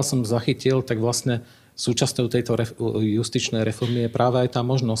 ale pokiaľ som zachytil, tak vlastne súčasťou tejto justičnej reformy je práve aj tá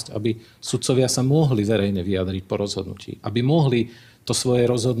možnosť, aby sudcovia sa mohli verejne vyjadriť po rozhodnutí, aby mohli to svoje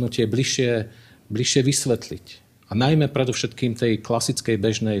rozhodnutie bližšie vysvetliť. A najmä predovšetkým tej klasickej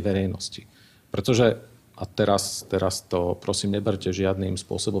bežnej verejnosti. Pretože, a teraz to prosím neberte žiadnym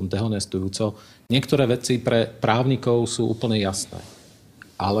spôsobom dehonestujúco, niektoré veci pre právnikov sú úplne jasné.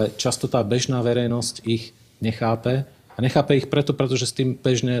 Ale často tá bežná verejnosť ich nechápe a nechápe ich pretože s tým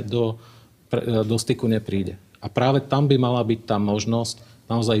bežne do styku nepríde. A práve tam by mala byť tá možnosť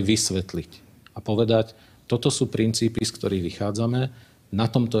naozaj vysvetliť a povedať, toto sú princípy, z ktorých vychádzame, na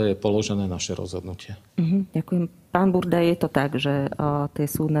tomto je položené naše rozhodnutie. Ďakujem. Pán Burda, je to tak, že tie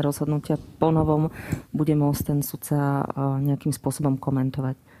súdne rozhodnutia ponovom bude môcť ten sudca nejakým spôsobom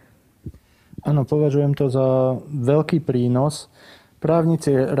komentovať? Áno, považujem to za veľký prínos.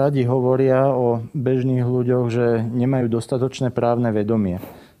 Právnici radi hovoria o bežných ľuďoch, že nemajú dostatočné právne vedomie.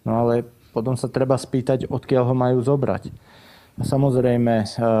 No ale potom sa treba spýtať, odkiaľ ho majú zobrať. A samozrejme,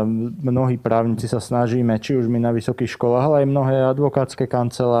 mnohí právnici sa snažíme, či už my na vysokých školách, ale aj mnohé advokátske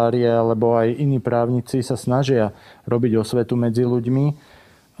kancelárie alebo aj iní právnici sa snažia robiť osvetu medzi ľuďmi,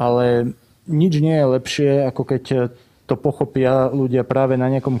 ale nič nie je lepšie, ako keď to pochopia ľudia práve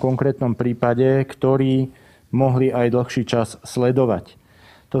na nejakom konkrétnom prípade, ktorí mohli aj dlhší čas sledovať.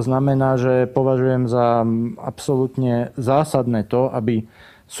 To znamená, že považujem za absolútne zásadné to, aby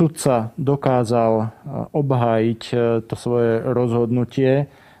sudca dokázal obhájiť to svoje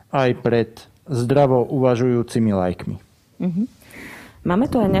rozhodnutie aj pred zdravo uvažujúcimi laikmi. Máme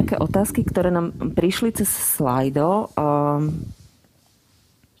tu aj nejaké otázky, ktoré nám prišli cez slajdo.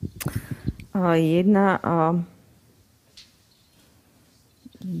 Jedna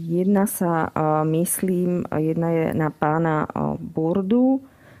je na pána Burdu.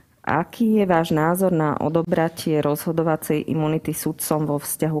 Aký je váš názor na odobratie rozhodovacej imunity sudcom vo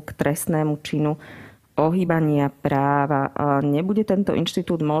vzťahu k trestnému činu ohýbania práva? Nebude tento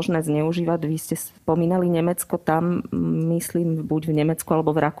inštitút možné zneužívať? Vy ste spomínali Nemecko, tam myslím, buď v Nemecku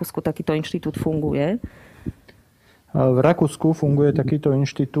alebo v Rakúsku takýto inštitút funguje? V Rakúsku funguje takýto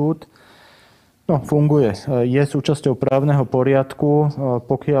inštitút. Funguje. Je súčasťou právneho poriadku.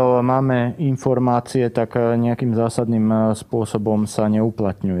 Pokiaľ máme informácie, tak nejakým zásadným spôsobom sa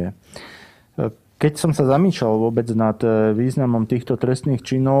neuplatňuje. Keď som sa zamýšľal vôbec nad významom týchto trestných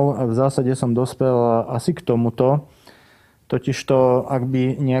činov, v zásade som dospel asi k tomuto. Totižto, ak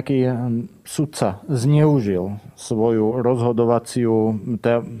by nejaký sudca zneužil svoju rozhodovaciu,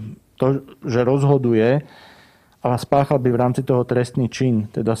 to, že rozhoduje a spáchal by v rámci toho trestný čin,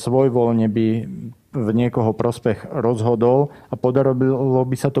 teda svojvoľne by v niekoho prospech rozhodol a podarilo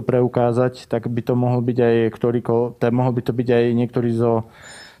by sa to preukázať, tak by to mohol byť aj niektorý zo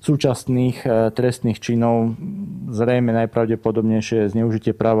súčasných trestných činov, zrejme najpravdepodobnejšie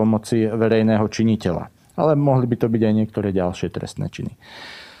zneužitie právomoci verejného činiteľa. Ale mohli by to byť aj niektoré ďalšie trestné činy.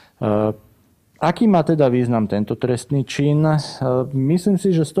 Aký má teda význam tento trestný čin? Myslím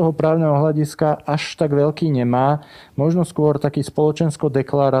si, že z toho právneho hľadiska až tak veľký nemá. Možno skôr taký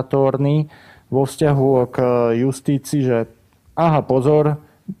spoločensko-deklaratórny vo vzťahu k justícii, že aha, pozor,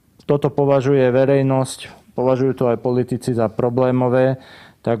 toto považuje verejnosť, považujú to aj politici za problémové,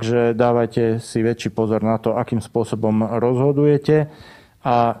 takže dávajte si väčší pozor na to, akým spôsobom rozhodujete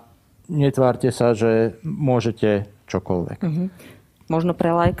a netvárte sa, že môžete čokoľvek. Mm-hmm. Možno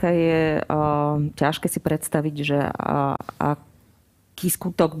pre laika je ťažké si predstaviť, že aký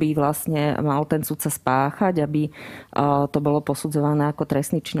skutok by vlastne mal ten sudca spáchať, aby to bolo posudzované ako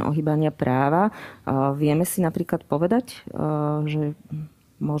trestný čin ohýbania práva. Vieme si napríklad povedať, že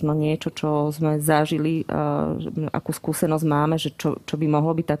možno niečo, čo sme zažili, akú skúsenosť máme, že čo by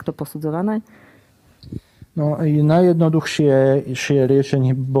mohlo byť takto posudzované? No, najjednoduchšie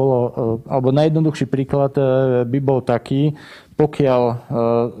riešenie by bolo, alebo najjednoduchší príklad by bol taký, pokiaľ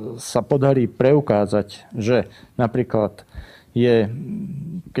sa podarí preukázať, že napríklad je,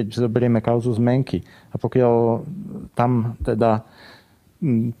 keď zoberieme kauzu zmenky, a pokiaľ tam teda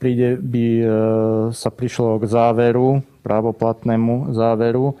by sa prišlo k záveru, právoplatnému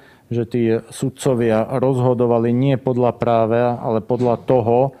záveru, že tí sudcovia rozhodovali nie podľa práva, ale podľa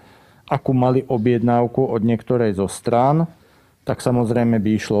toho, akú mali objednávku od niektorej zo strán, tak samozrejme by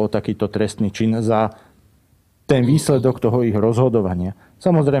išlo o takýto trestný čin za ten výsledok toho ich rozhodovania.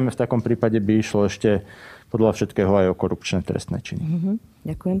 Samozrejme v takom prípade by išlo ešte podľa všetkého aj o korupčné trestné činy.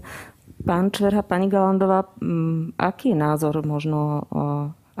 Ďakujem. Pán Čverha, pani Galandová, aký je názor možno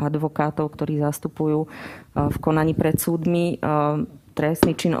advokátov, ktorí zastupujú v konaní pred súdmi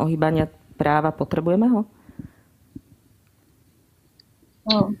trestný čin ohýbania práva? Potrebujeme ho?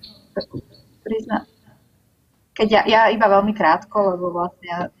 Keď ja iba veľmi krátko, lebo vlastne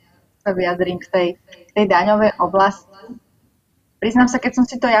ja sa vyjadrím k tej daňovej oblasti. Priznám sa, keď som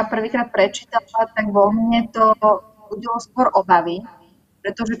si to ja prvýkrát prečítala, tak vo mne to budilo skôr obavy,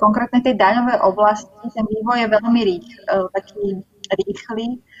 pretože konkrétne tej daňovej oblasti ten vývoj je veľmi taký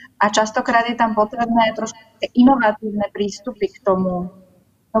rýchly a častokrát je tam potrebné trošku inovatívne prístupy k tomu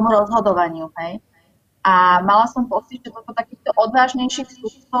rozhodovaniu. Hej? A mala som pocit, že toto takýchto odvážnejších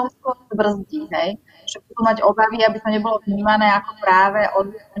sudcov skôr brzdí, hej? Že budú mať obavy, aby to nebolo vnímané ako práve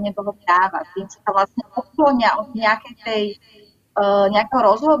odvíjanie toho práva. Tým sa vlastne odklonia od nejakého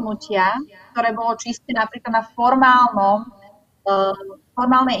rozhodnutia, ktoré bolo čisté napríklad na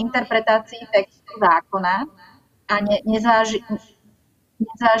formálnej interpretácii textu zákona a nezváži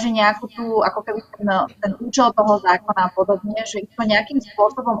nejakú tú, ako keby ten účel toho zákona a podobne, že ich to nejakým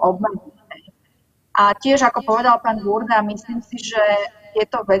spôsobom obmedzí. A tiež, ako povedal pán Burda, myslím si, že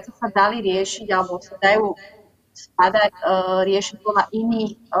tieto veci sa dali riešiť alebo sa dajú riešiť podľa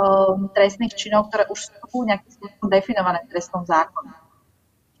iných trestných činov, ktoré už sú nejakým spôsobom definované v trestnom zákone.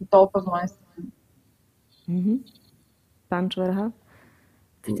 Toľko z mojej strany. Pán Čverha,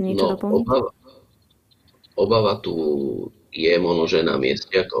 chcete niečo doplniť? Obava tu je možno, že na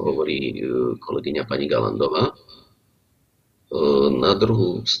mieste, ako hovorí kolegyňa pani Galandová. Na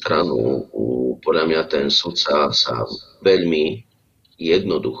druhú stranu, podľa mňa ten sudca sa veľmi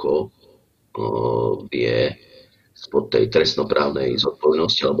jednoducho vie spod tej trestnoprávnej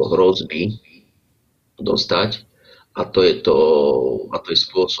zodpovednosti alebo hrozby dostať. A to je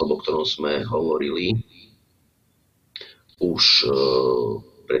spôsob, o ktorom sme hovorili už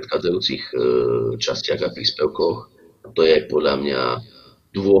v predchádzajúcich častiach a príspevkoch. To je podľa mňa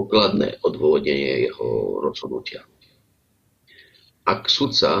dôkladné odôvodnenie jeho rozhodnutia. Ak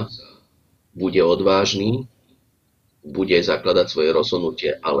sudca bude odvážny, bude zakladať svoje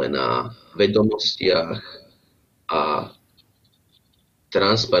rozhodnutie ale na vedomostiach a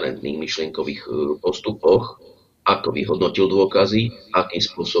transparentných myšlienkových postupoch, ako vyhodnotil dôkazy, akým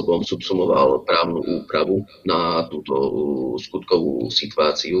spôsobom subsumoval právnu úpravu na túto skutkovú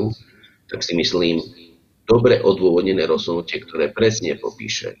situáciu, tak si myslím, dobre odôvodnené rozhodnutie, ktoré presne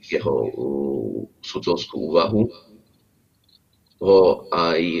popíše jeho sudcovskú úvahu, ho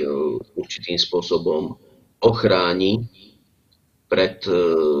aj určitým spôsobom ochráni pred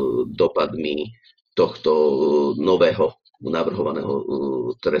dopadmi tohto nového navrhovaného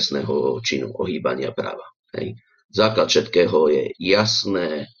trestného činu ohýbania práva. Hej. Základ všetkého je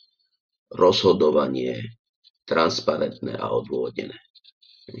jasné rozhodovanie, transparentné a odôvodnené.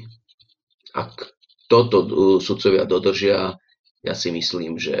 Ak toto sudcovia dodržia, ja si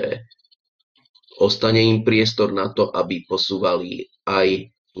myslím, že ostane im priestor na to, aby posúvali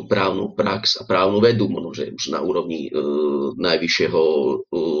aj tú právnu prax a právnu vedu, možno už na úrovni Najvyššieho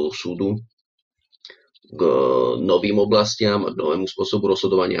súdu k novým oblastiam, k novému spôsobu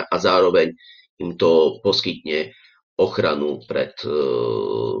rozhodovania a zároveň im to poskytne ochranu pred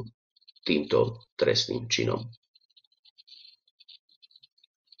týmto trestným činom.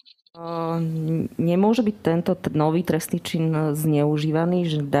 Nemôže byť tento nový trestný čin zneužívaný,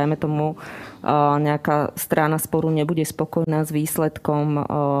 že dajme tomu nejaká strana sporu nebude spokojná s výsledkom,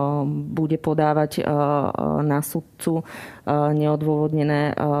 bude podávať na sudcu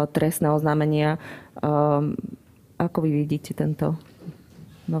neodôvodnené trestné oznámenia. Ako vy vidíte tento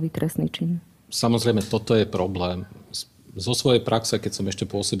nový trestný čin? Samozrejme, toto je problém. Zo svojej praxe, keď som ešte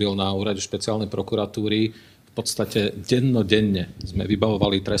pôsobil na úrade špeciálnej prokuratúry, v podstate dennodenne sme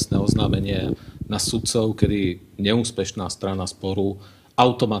vybavovali trestné oznámenie na sudcov, kedy neúspešná strana sporu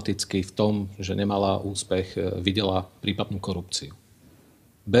automaticky v tom, že nemala úspech, videla prípadnú korupciu.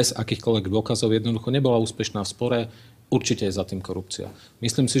 Bez akýchkoľvek dôkazov jednoducho nebola úspešná v spore, určite je za tým korupcia.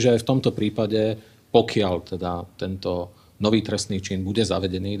 Myslím si, že aj v tomto prípade, pokiaľ teda tento nový trestný čin bude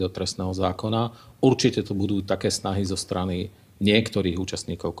zavedený do trestného zákona, určite to budú také snahy zo strany niektorých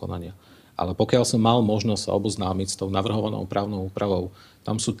účastníkov konania. Ale pokiaľ som mal možnosť sa oboznámiť s tou navrhovanou právnou úpravou,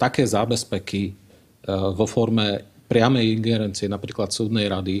 tam sú také zábezpeky vo forme priamej ingerencie napríklad súdnej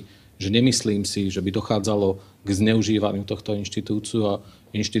rady, že nemyslím si, že by dochádzalo k zneužívaniu tohto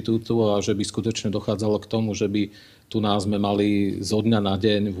inštitútu a že by skutočne dochádzalo k tomu, že by tu nás sme mali zo dňa na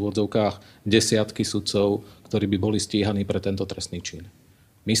deň v úvodzovkách desiatky sudcov, ktorí by boli stíhaní pre tento trestný čin.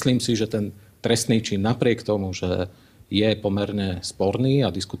 Myslím si, že ten trestný čin napriek tomu, že je pomerne sporný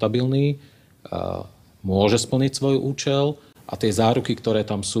a diskutabilný, môže splniť svoj účel a tie záruky, ktoré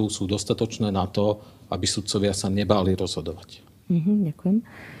tam sú dostatočné na to, aby sudcovia sa nebáli rozhodovať. Ďakujem.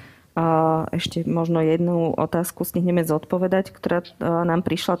 Ešte možno jednu otázku stihneme zodpovedať, ktorá nám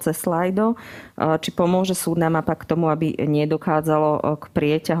prišla cez slajdo. Či pomôže súdna mapa k tomu, aby nedochádzalo k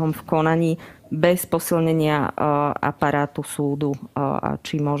prieťahom v konaní bez posilnenia aparátu súdu? A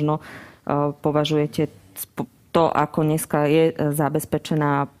či možno považujete to, ako dneska je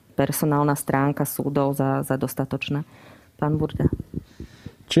zabezpečená personálna stránka súdov za dostatočné? Pán Burda.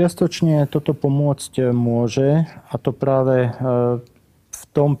 Čiastočne toto pomôcť môže, a to práve v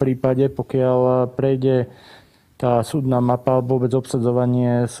tom prípade, pokiaľ prejde tá súdna mapa, vôbec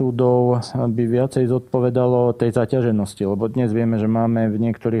obsadzovanie súdov by viacej zodpovedalo tej zaťaženosti, lebo dnes vieme, že máme v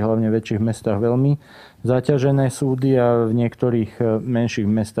niektorých hlavne väčších mestách veľmi zaťažené súdy a v niektorých menších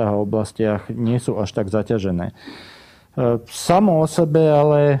mestách a oblastiach nie sú až tak zaťažené. Samo o sebe,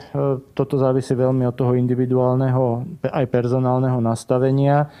 ale toto závisí veľmi od toho individuálneho aj personálneho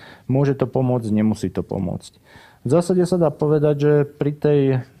nastavenia. Môže to pomôcť, nemusí to pomôcť. V zásade sa dá povedať, že pri tej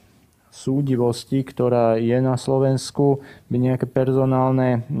súdivosti, ktorá je na Slovensku, by nejaké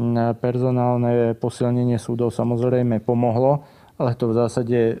personálne posilnenie súdov samozrejme pomohlo, ale to v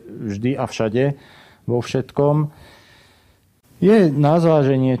zásade vždy a všade, vo všetkom. Je na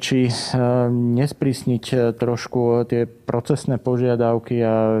zváženie, či nesprísniť trošku tie procesné požiadavky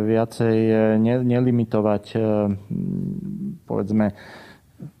a viacej nelimitovať, povedzme,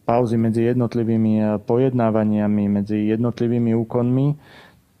 pauzy medzi jednotlivými pojednávaniami, medzi jednotlivými úkonmi.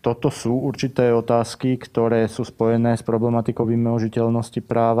 Toto sú určité otázky, ktoré sú spojené s problematikou vymožiteľnosti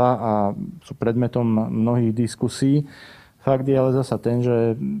práva a sú predmetom mnohých diskusí. Fakt je ale zasa ten,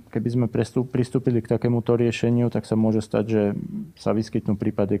 že keby sme pristúpili k takémuto riešeniu, tak sa môže stať, že sa vyskytnú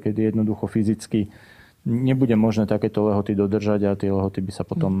prípady, kedy jednoducho fyzicky nebude možné takéto lehoty dodržať a tie lehoty by sa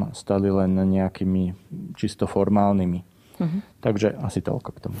potom stali len nejakými čisto formálnymi. Takže asi toľko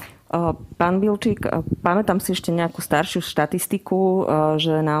k tomu. Pán Bilčík, pamätám si ešte nejakú staršiu štatistiku,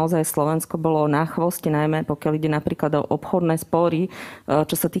 že naozaj Slovensko bolo na chvoste, najmä pokiaľ ide napríklad o obchodné spory,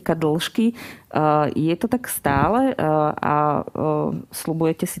 čo sa týka dĺžky. Je to tak stále a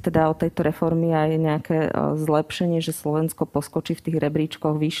sľubujete si teda od tejto reformy aj nejaké zlepšenie, že Slovensko poskočí v tých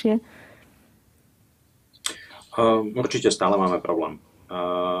rebríčkoch vyššie? Určite stále máme problém.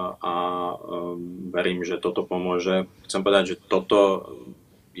 A verím, že toto pomôže. Chcem povedať, že toto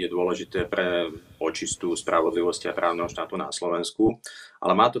je dôležité pre očistu spravodlivosti a právneho štátu na Slovensku,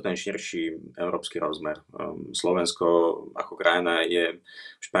 ale má to ten širší európsky rozmer. Slovensko ako krajina je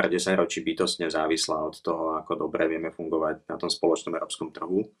už pár desaťročí bytostne závislá od toho, ako dobre vieme fungovať na tom spoločnom európskom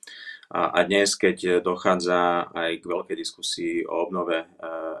trhu. A dnes, keď dochádza aj k veľkej diskusii o obnove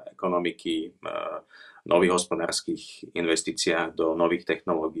ekonomiky, nových hospodárskych investíciách do nových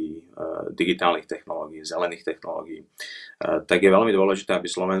technológií, digitálnych technológií, zelených technológií, tak je veľmi dôležité, aby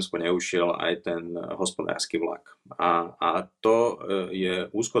Slovensku neušiel aj ten hospodársky vlak. A to je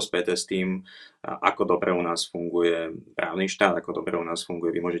úzko späté s tým, ako dobre u nás funguje právny štát, ako dobre u nás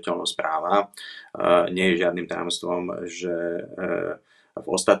funguje vymožiteľnosť práva. Nie je žiadnym tajomstvom, že v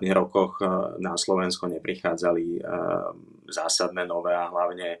ostatných rokoch na Slovensko neprichádzali zásadné nové a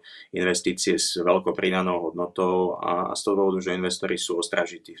hlavne investície s veľkou pridanou hodnotou a z toho dôvodu, že investori sú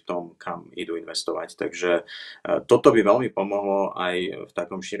ostražití v tom, kam idú investovať. Takže toto by veľmi pomohlo aj v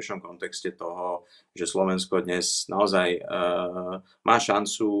takom širšom kontexte toho, že Slovensko dnes naozaj má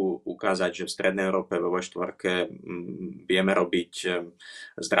šancu ukázať, že v Strednej Európe vo V4 vieme robiť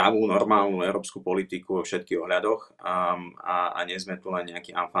zdravú, normálnu európsku politiku vo všetkých ohľadoch a nie sme tu len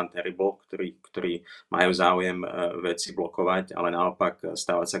nejaký enfant terrible, ktorí majú záujem veci blokovať, ale naopak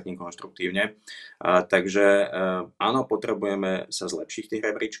stávať sa k nim konštruktívne. Takže áno, potrebujeme sa zlepšiť v tých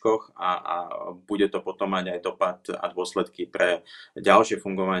rebríčkoch a bude to potom mať aj dopad a dôsledky pre ďalšie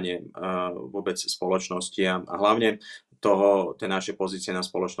fungovanie vôbec spoločnosti a hlavne tej našej pozície na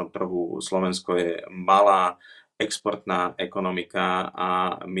spoločnom trhu. Slovensko je malá exportná ekonomika a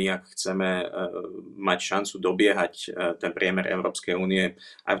my, ak chceme mať šancu dobiehať ten priemer Európskej únie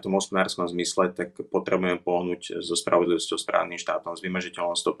aj v tom hospodárskom zmysle, tak potrebujeme pohnúť so spravodlivosťou, správnym štátom, s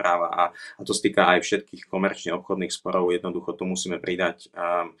vymožiteľnosťou práva a to stýka aj všetkých komerčných obchodných sporov, jednoducho to musíme pridať.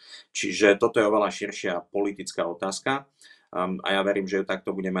 Čiže toto je oveľa širšia politická otázka. A ja verím, že ju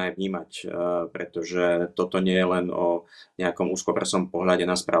takto budeme aj vnímať, pretože toto nie je len o nejakom úzkoprsom pohľade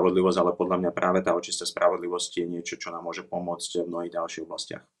na spravodlivosť, ale podľa mňa práve tá očista spravodlivosti je niečo, čo nám môže pomôcť v mnohých ďalších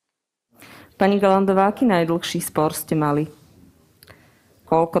oblastiach. Pani Galandová, aký najdlhší spor ste mali?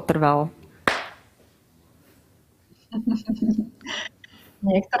 Koľko trval?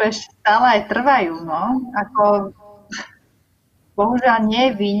 Niektoré ešte stále aj trvajú, no. Bohužiaľ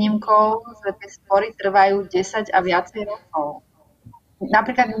nie je výnimkou, že tie spory trvajú 10 a viacej rokov.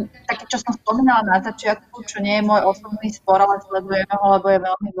 Napríklad také, čo som spomínala na začiatku, čo nie je môj osobný spor, ale sledujeme ho, lebo je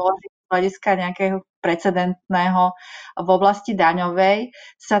veľmi dôležitý z hľadiska nejakého precedentného v oblasti daňovej,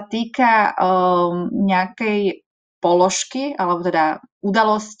 sa týka nejakej položky, alebo teda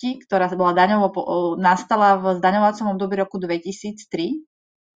udalosti, ktorá bola nastala v zdaňovacom období roku 2003,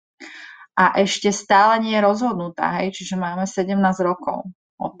 a ešte stále nie je rozhodnutá, hej, čiže máme 17 rokov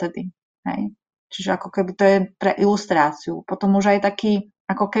odtedy, hej. Čiže ako keby to je pre ilustráciu. Potom už aj taký,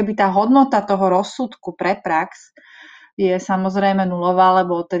 ako keby tá hodnota toho rozsudku pre prax je samozrejme nulová,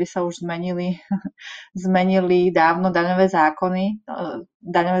 lebo odtedy sa už zmenili dávno daňové zákony.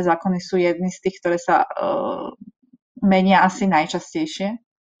 Daňové zákony sú jedny z tých, ktoré sa menia asi najčastejšie.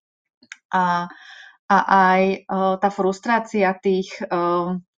 A aj tá frustrácia tých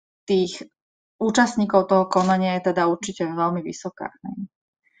účastníkov toho konania je teda určite veľmi vysoká.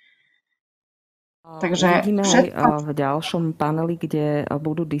 Takže uvidíme aj v ďalšom paneli, kde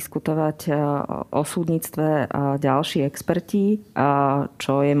budú diskutovať o súdnictve ďalší experti,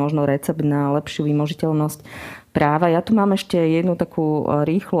 čo je možno recept na lepšiu vymožiteľnosť práva. Ja tu mám ešte jednu takú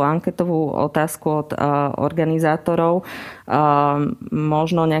rýchlu anketovú otázku od organizátorov.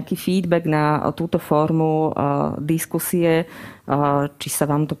 Možno nejaký feedback na túto formu diskusie, či sa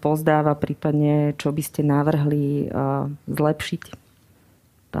vám to pozdáva, prípadne čo by ste navrhli zlepšiť.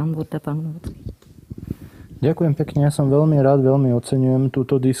 Pán Burda, pán Novotný. Ďakujem pekne, ja som veľmi rád, veľmi oceňujem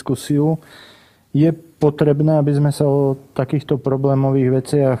túto diskusiu. Je potrebné, aby sme sa o takýchto problémových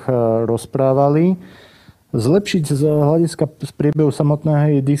veciach rozprávali. Zlepšiť z hľadiska z priebehu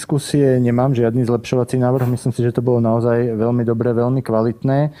samotnej diskusie nemám žiadny zlepšovací návrh. Myslím si, že to bolo naozaj veľmi dobré, veľmi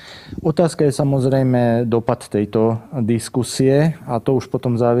kvalitné. Otázka je samozrejme dopad tejto diskusie a to už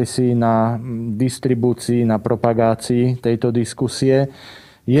potom závisí na distribúcii, na propagácii tejto diskusie.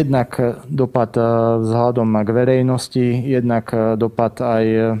 Jednak dopad vzhľadom k verejnosti, jednak dopad aj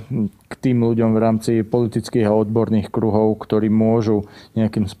k tým ľuďom v rámci politických a odborných kruhov, ktorí môžu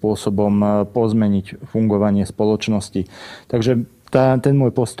nejakým spôsobom pozmeniť fungovanie spoločnosti. Takže ten môj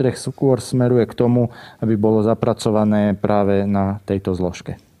postreh skôr smeruje k tomu, aby bolo zapracované práve na tejto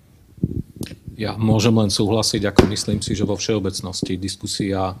zložke. Ja môžem len súhlasiť, ako myslím si, že vo všeobecnosti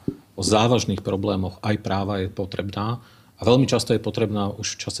diskusia o závažných problémoch aj práva je potrebná. A veľmi často je potrebná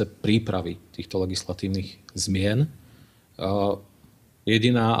už v čase prípravy týchto legislatívnych zmien.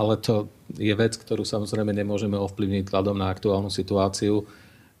 jediná, ale to je vec, ktorú samozrejme nemôžeme ovplyvniť vzhľadom na aktuálnu situáciu.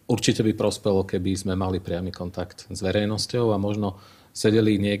 Určite by prospelo, keby sme mali priamy kontakt s verejnosťou a možno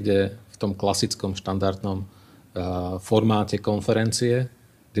sedeli niekde v tom klasickom štandardnom formáte konferencie,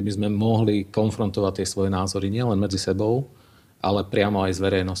 kde by sme mohli konfrontovať tie svoje názory nielen medzi sebou, ale priamo aj s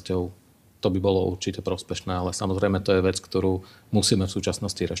verejnosťou. To by bolo určite prospešné, ale samozrejme to je vec, ktorú musíme v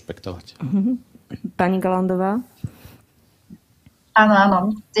súčasnosti rešpektovať. Pani Galandová?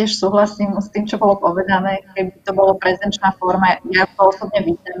 Áno, tiež súhlasím s tým, čo bolo povedané. Keby to bolo prezenčná forma, ja to osobne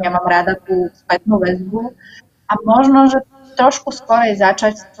vítam, ja mám rada tú spätnú väzbu a možno, že trošku skorej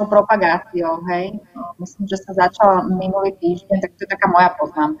začať s tou propagáciou, hej. Myslím, že sa začala minulý týždeň, tak to je taká moja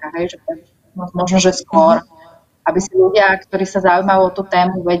poznámka, hej, že možno, že skôr, aby si ľudia, ktorí sa zaujímajú o tú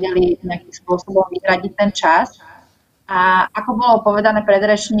tému, vedeli nejakým spôsobom vyhradiť ten čas. A ako bolo povedané pred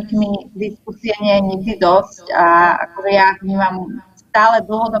rečníkmi, diskusie nie je nikdy dosť a akože ja vnímam stále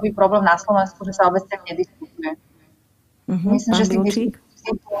dlhodobý problém na Slovensku, že sa o veciach nediskutuje. Myslím, že si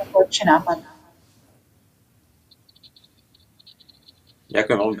diskusie to lepší nápad.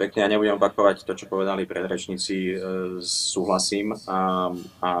 Ďakujem veľmi pekne. Ja nebudem opakovať to, čo povedali predrečníci. Súhlasím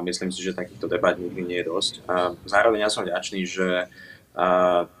a myslím si, že takýchto debat nikdy nie je dosť. Zároveň ja som vďačný, že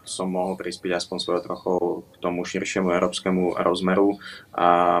som mohol prispieť aspoň svojou trochou k tomu širšiemu európskemu rozmeru.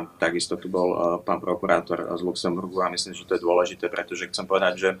 A takisto tu bol pán prokurátor z Luxemburgu a myslím, že to je dôležité, pretože chcem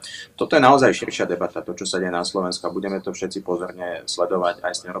povedať, že toto je naozaj širšia debata, to, čo sa deje na Slovensku. Budeme to všetci pozorne sledovať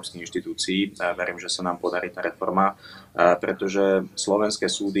aj z európskych inštitúcií. Verím, že sa nám podarí tá reforma, pretože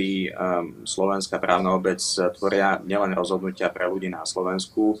slovenské súdy, slovenská právna obec tvoria nielen rozhodnutia pre ľudí na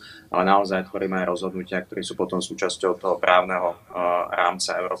Slovensku, ale naozaj tvoríme aj rozhodnutia, ktoré sú potom súčasťou toho právneho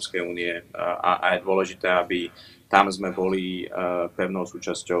rámca Európskej únie a je dôležité, aby tam sme boli pevnou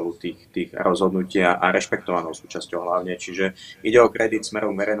súčasťou tých rozhodnutia a rešpektovanou súčasťou hlavne. Čiže ide o kredit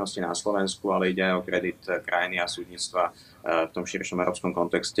smerom verejnosti na Slovensku, ale ide aj o kredit krajiny a súdnictva v tom širšom európskom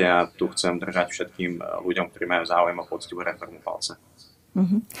kontexte a tu chcem držať všetkým ľuďom, ktorí majú záujem o poctivú reformu palce.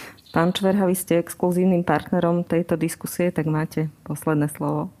 Pán Čverha, vy ste exkluzívnym partnerom tejto diskusie, tak máte posledné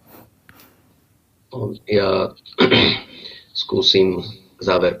slovo. Ja skúsim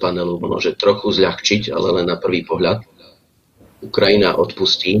záver panelu možno trochu zľahčiť, ale len na prvý pohľad. Ukrajina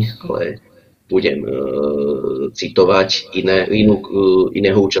odpustí, ale budem citovať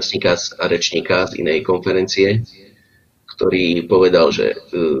iného účastníka a rečníka z inej konferencie, ktorý povedal, že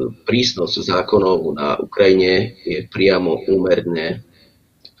prísnosť zákonov na Ukrajine je priamo úmerne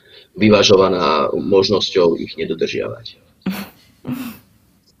vyvažovaná možnosťou ich nedodržiavať.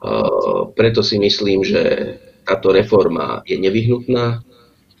 Preto si myslím, že táto reforma je nevyhnutná,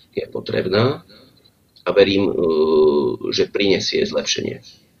 je potrebná a verím, že prinesie zlepšenie.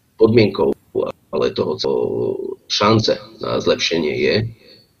 Podmienkou ale toho šance na zlepšenie je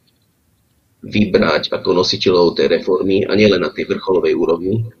vybrať ako nositeľov tej reformy a nielen na tej vrcholovej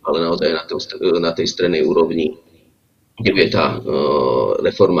úrovni, ale naozaj na tej strednej úrovni, kde je tá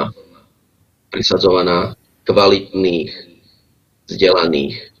reforma prisadzovaná kvalitných,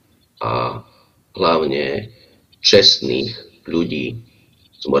 vzdelaných a hlavne čestných ľudí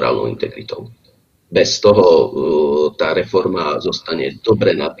s morálnou integritou. Bez toho tá reforma zostane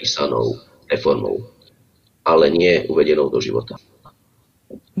dobre napísanou reformou, ale nie uvedenou do života.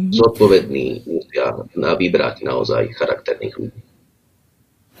 Zodpovední musia vybrať naozaj charakterných ľudí.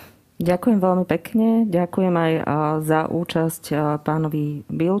 Ďakujem veľmi pekne. Ďakujem aj za účasť pánovi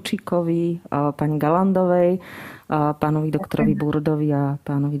Bilčíkovi, pani Galandovej, pánovi doktorovi Burdovi a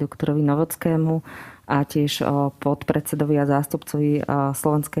pánovi doktorovi Novockému a tiež podpredsedovi a zástupcovi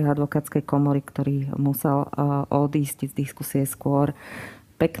Slovenskej advokátskej komory, ktorý musel odísť z diskusie skôr.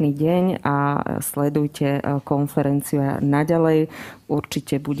 Pekný deň a sledujte konferenciu naďalej.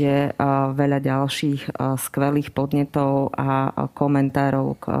 Určite bude veľa ďalších skvelých podnetov a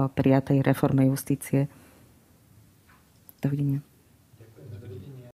komentárov k prijatej reforme justície. Dovidenia.